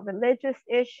 about religious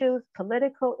issues,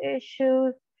 political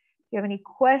issues? Do you have any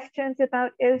questions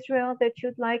about Israel that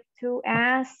you'd like to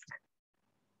ask?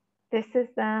 This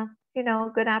is a,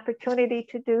 good opportunity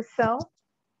to do so.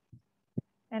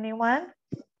 Anyone?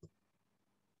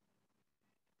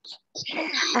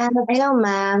 Hello,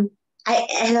 ma'am.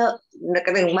 Hello.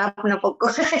 Ma'am na po ko.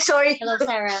 Sorry. Hello,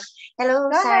 Sarah. Hello,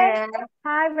 Go Sarah. ahead.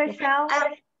 Hi, Rochelle.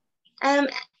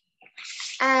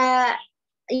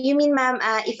 You mean, ma'am,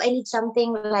 if I need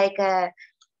something like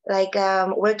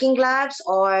working gloves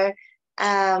or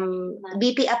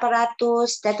BP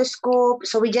apparatus, stethoscope,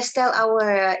 so we just tell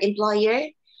our employer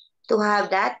to have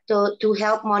that to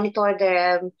help monitor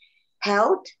their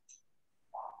health?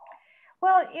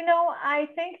 Well, I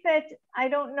think that I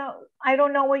don't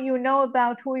know what you know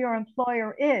about who your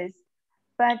employer is,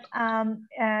 but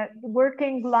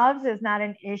working gloves is not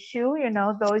an issue.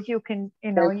 Those you can,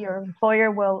 your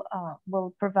employer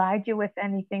will provide you with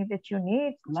anything that you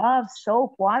need: gloves,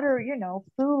 soap, water,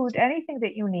 food, anything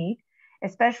that you need,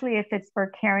 especially if it's for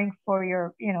caring for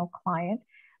your, client,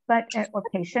 or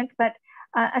patient. But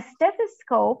a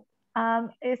stethoscope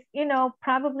is,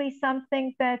 probably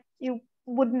something that you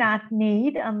would not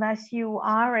need unless you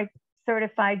are a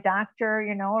certified doctor,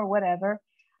 or whatever.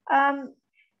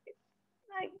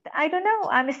 I don't know.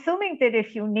 I'm assuming that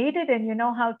if you need it and you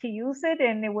know how to use it,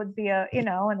 and it would be an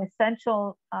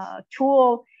essential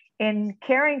tool in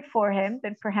caring for him,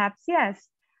 then perhaps yes.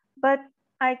 But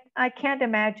I can't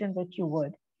imagine that you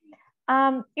would.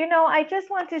 I just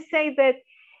want to say that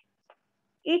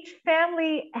each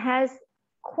family has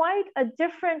quite a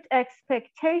different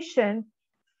expectation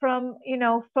from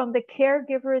the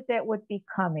caregiver that would be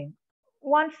coming.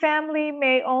 One family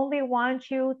may only want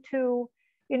you to,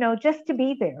 just to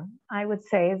be there, I would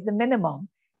say, is the minimum.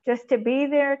 Just to be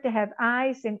there, to have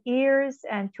eyes and ears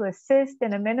and to assist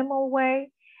in a minimal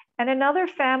way. And another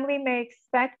family may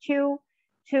expect you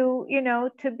to,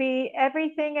 to be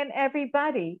everything and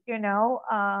everybody,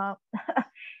 and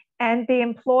the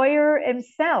employer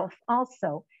himself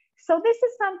also. So this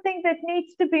is something that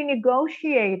needs to be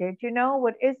negotiated,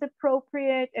 what is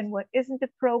appropriate and what isn't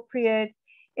appropriate.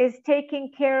 Is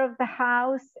taking care of the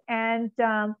house and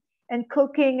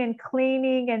cooking and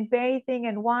cleaning and bathing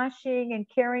and washing and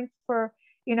caring for,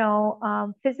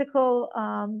 physical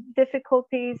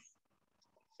difficulties.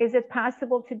 Is it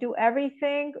possible to do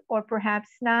everything, or perhaps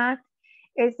not?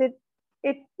 Is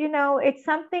it's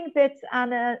something that's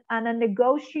on a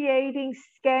negotiating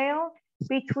scale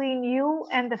between you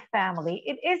and the family.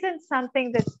 It isn't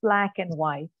something that's black and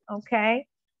white, okay?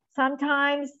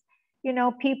 Sometimes,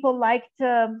 people like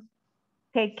to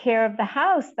take care of the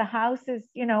house. The house is,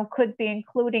 could be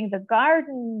including the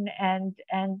garden and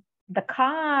the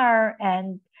car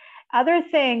and other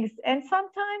things, and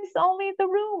sometimes only the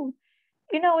room.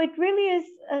 It really is,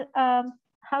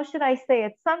 how should I say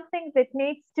it? Something that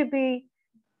needs to be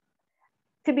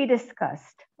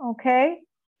discussed, okay?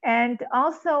 And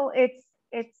also it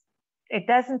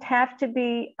doesn't have to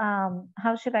be,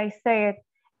 how should I say it?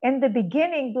 In the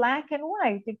beginning, black and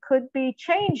white. It could be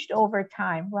changed over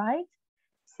time, right?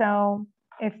 So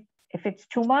if it's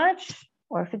too much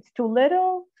or if it's too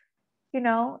little,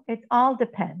 it all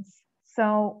depends.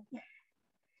 So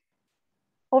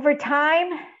over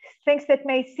time, things that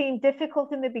may seem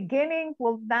difficult in the beginning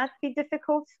will not be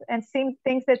difficult, and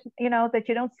things that, that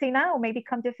you don't see now may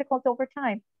become difficult over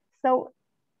time. So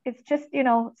it's just,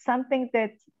 something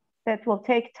that will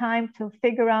take time to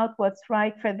figure out what's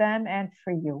right for them and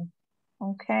for you.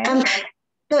 Okay.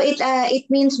 So it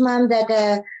means, ma'am, that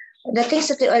the things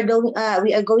that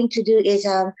we are going to do is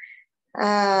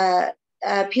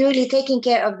purely taking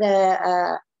care of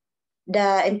the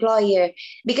employer,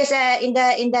 because in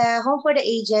the home for the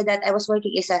aged that I was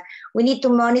working is we need to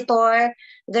monitor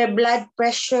their blood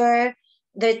pressure,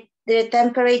 their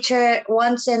temperature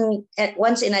once in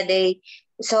a day.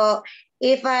 So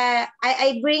if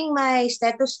I bring my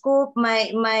stethoscope,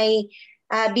 my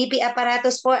BP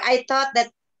apparatus I thought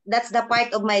that's the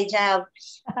part of my job.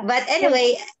 But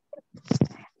anyway,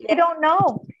 you don't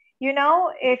know.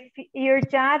 If your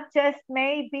job just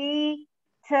may be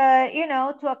to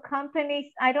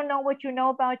accompany, I don't know what you know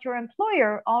about your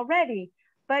employer already,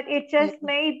 but it just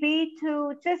may be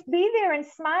to just be there and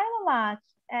smile a lot,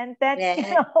 and that's,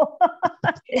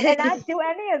 and not do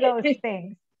any of those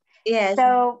things. Yes.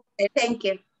 So thank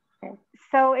you.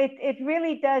 So it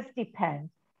really does depend.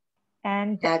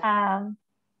 And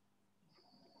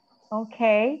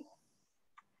okay.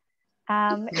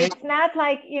 It's not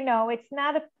like, it's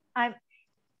not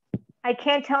I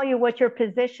can't tell you what your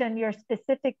position, your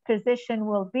specific position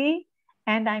will be,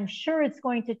 and I'm sure it's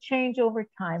going to change over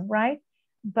time, right?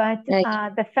 But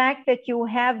the fact that you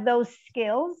have those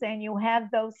skills and you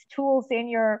have those tools in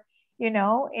your,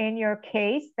 in your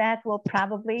case, that will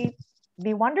probably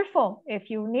be wonderful if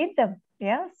you need them.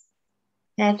 Yes.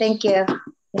 Thank you.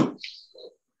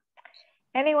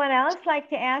 Anyone else like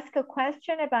to ask a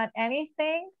question about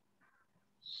anything?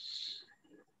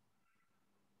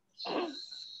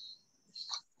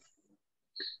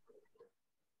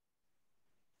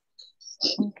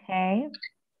 Okay.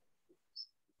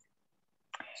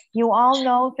 You all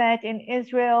know that in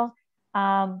Israel,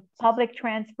 public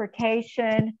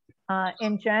transportation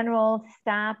in general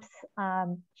stops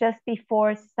just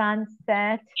before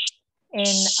sunset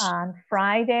on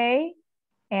Friday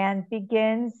and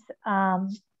begins on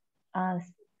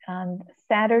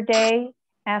Saturday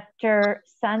after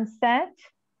sunset,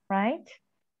 right?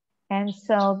 And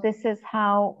so this is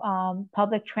how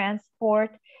public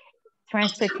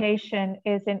transportation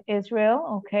is in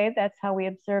Israel, okay? That's how we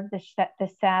observe the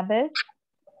Sabbath.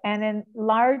 And in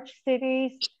large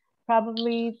cities,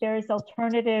 probably there's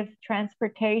alternative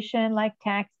transportation like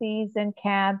taxis and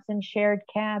cabs and shared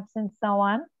cabs and so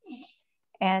on.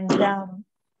 And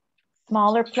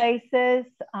smaller places,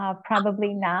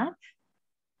 probably not.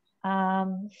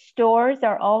 Stores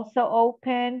are also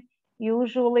open,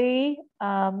 usually,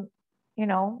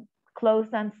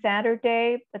 closed on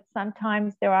Saturday, but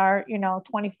sometimes there are,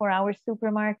 24-hour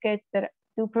supermarkets that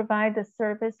do provide the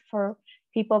service for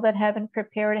people that haven't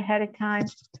prepared ahead of time.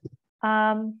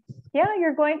 Yeah,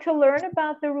 you're going to learn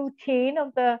about the routine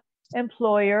of the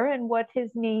employer and what his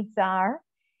needs are,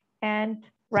 and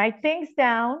write things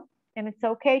down. And it's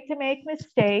okay to make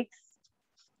mistakes.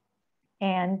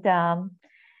 And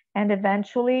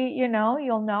eventually,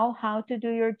 you'll know how to do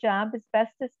your job as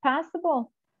best as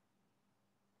possible.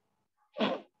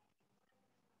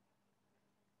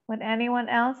 Would anyone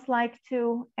else like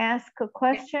to ask a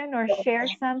question or share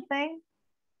something?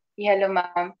 Hello,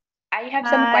 ma'am. I have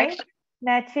some questions.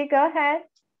 Nachi, go ahead.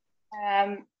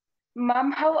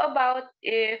 Ma'am, how about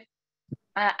if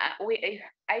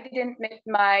I didn't meet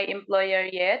my employer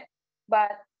yet,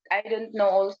 but I don't know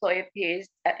also if she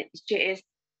is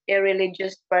a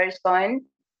religious person.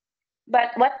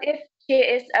 But what if she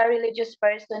is a religious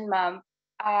person, ma'am?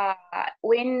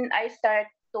 When I start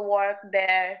to work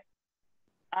there,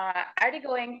 are they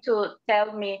going to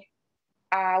tell me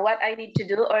what I need to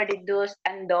do, or the do's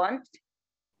and don'ts,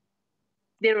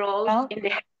 the roles in the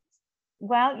house?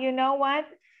 Well, you know what?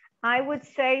 I would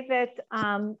say that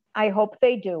I hope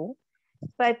they do.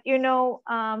 But, they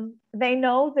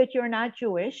know that you're not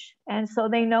Jewish. And so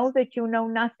they know that you know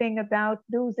nothing about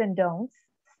do's and don'ts.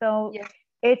 So yes,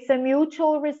 it's a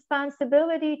mutual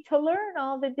responsibility to learn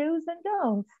all the do's and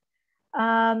don'ts.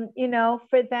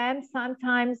 For them,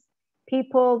 sometimes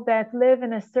people that live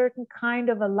in a certain kind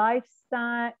of a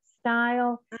lifestyle,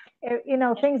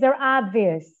 things are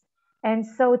obvious. And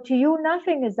so to you,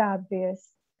 nothing is obvious.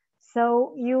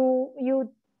 So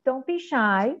you don't be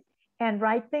shy and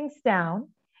write things down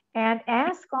and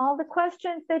ask all the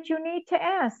questions that you need to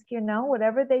ask,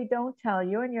 whatever they don't tell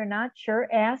you and you're not sure,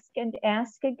 ask and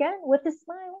ask again with a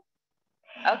smile.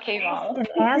 Okay, Mom. And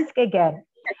ask again.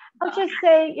 I'll just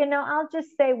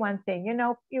say one thing,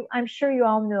 I'm sure you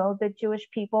all know that Jewish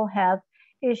people have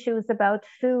issues about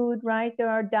food, right? There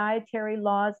are dietary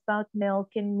laws about milk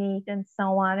and meat and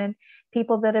so on. And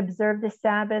people that observe the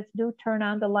Sabbath do turn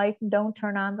on the light and don't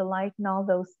turn on the light and all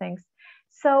those things.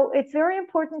 So it's very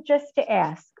important just to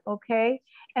ask, okay?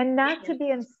 And not to be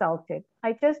insulted.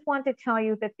 I just want to tell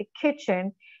you that the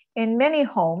kitchen in many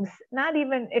homes, not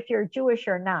even if you're Jewish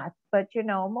or not, but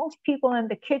most people in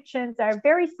the kitchens are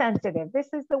very sensitive. This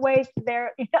is the way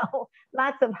they're,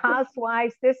 lots of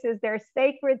housewives, this is their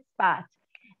sacred spot.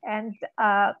 And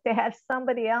to have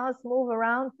somebody else move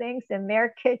around things in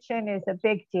their kitchen is a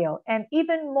big deal. And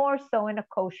even more so in a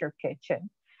kosher kitchen.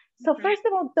 So first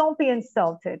of all, don't be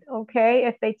insulted, okay?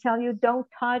 If they tell you don't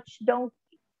touch, don't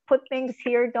put things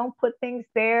here, don't put things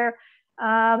there,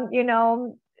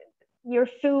 your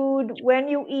food, when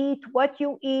you eat, what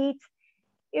you eat,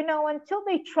 until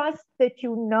they trust that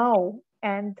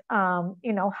and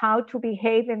how to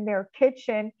behave in their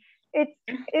kitchen,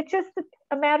 it's just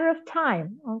a matter of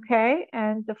time, okay?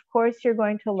 And of course you're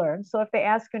going to learn. So if they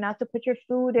ask you not to put your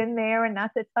food in there and not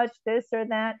to touch this or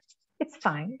that, it's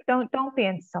fine. Don't be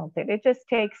insulted. It just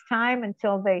takes time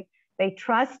until they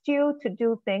trust you to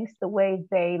do things the way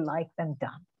they like them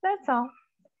done. That's all.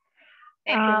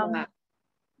 Thank you, Mom.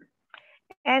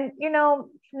 And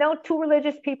no two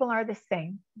religious people are the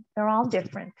same. They're all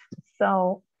different.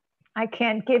 So I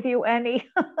can't give you any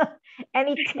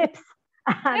any tips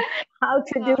on how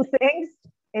to do things.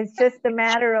 It's just a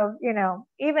matter of, you know,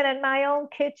 even in my own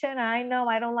kitchen, I know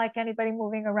I don't like anybody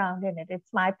moving around in it.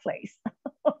 It's my place.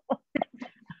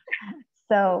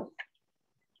 So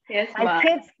Yes, my ma'am.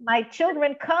 kids, my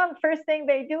children come, first thing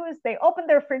they do is they open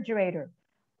their refrigerator.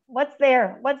 What's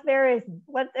there? What's there isn't?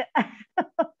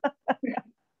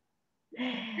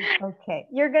 Okay,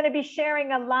 you're going to be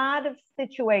sharing a lot of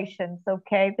situations,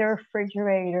 okay? The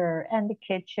refrigerator and the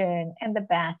kitchen and the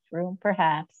bathroom,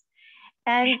 perhaps.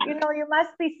 And, you know, you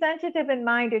must be sensitive and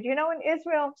minded. You know, in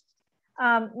Israel,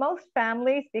 most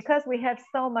families, because we have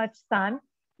so much sun,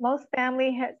 most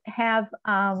families have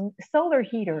solar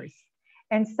heaters.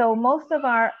 And so most of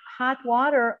our hot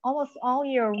water almost all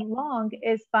year long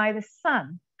is by the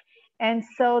sun. And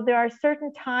so there are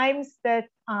certain times that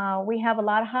we have a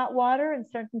lot of hot water and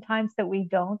certain times that we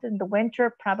don't. In the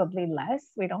winter, probably less.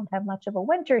 We don't have much of a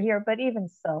winter here, but even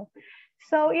so.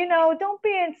 So, you know, don't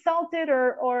be insulted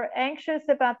or anxious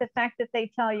about the fact that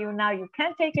they tell you now you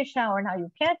can't take a shower, now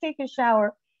you can't take a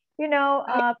shower. You know,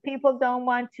 people don't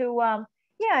want to,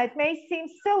 yeah, it may seem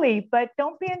silly, but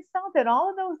don't be insulted. All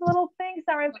of those little things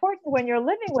are important when you're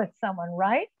living with someone,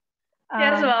 right?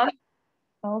 Yes, ma'am.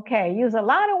 Okay, use a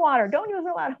lot of water. Don't use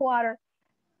a lot of water.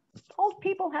 Old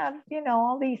people have, you know,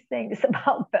 all these things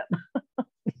about them.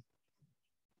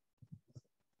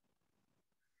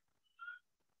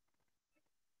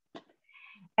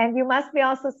 And you must be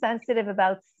also sensitive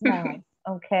about smells,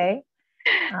 okay?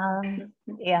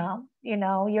 Yeah, you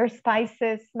know, your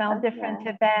spices smell different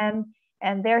to them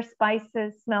and their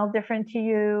spices smell different to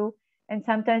you. And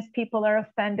sometimes people are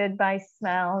offended by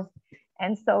smells.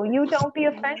 And so you don't be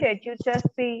offended. You just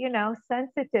be, you know,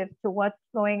 sensitive to what's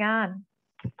going on.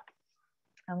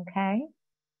 Okay.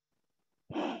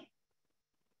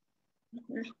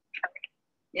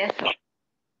 Yes, ma'am.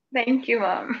 Thank you,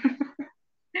 ma'am.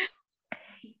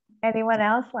 Anyone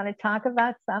else want to talk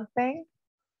about something?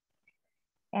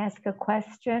 Ask a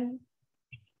question?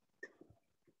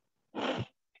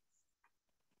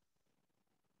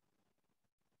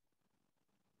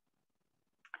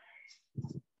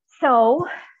 So,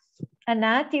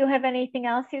 Anat, do you have anything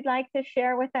else you'd like to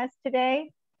share with us today?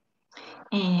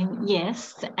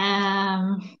 Yes,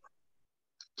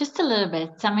 just a little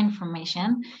bit, some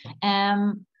information.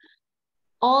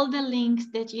 All the links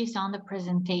that you saw on the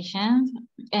presentation,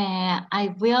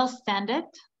 I will send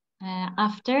it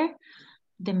after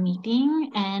the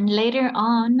meeting, and later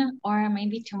on, or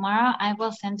maybe tomorrow, I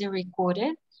will send the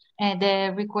recording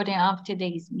of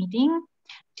today's meeting.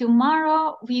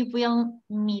 Tomorrow we will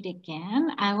meet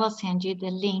again. I will send you the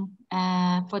link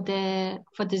for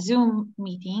the Zoom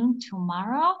meeting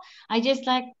tomorrow. I just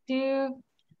like to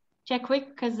check quick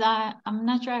because I'm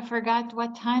not sure, I forgot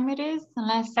what time it is.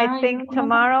 Unless Sarah, I think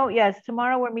tomorrow, yes,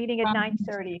 tomorrow we're meeting at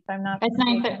 9:30, if I'm not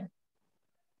mistaken.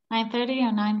 9:30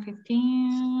 or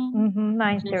 9:15?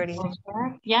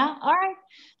 9:30. Yeah, all right.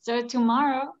 So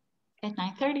tomorrow at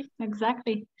 9:30,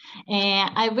 exactly.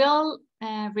 I will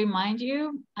remind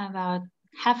you about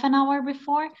half an hour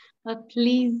before, but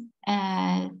please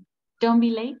don't be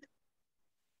late.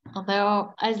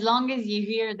 Although as long as you're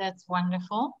here, that's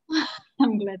wonderful.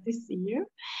 I'm glad to see you.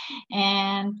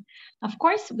 And of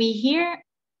course, we're here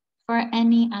for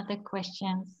any other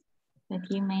questions that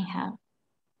you may have.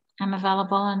 I'm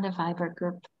available on the Viber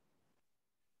group.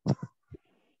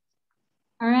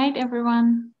 All right,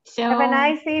 everyone. So have a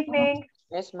nice evening.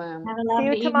 Yes, ma'am. Have a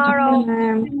lovely See you tomorrow.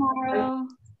 tomorrow.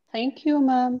 Thank you,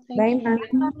 ma'am. Thank you.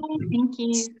 Thank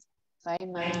you. Bye,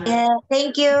 ma'am. Yeah,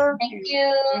 thank you.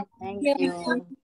 Thank you.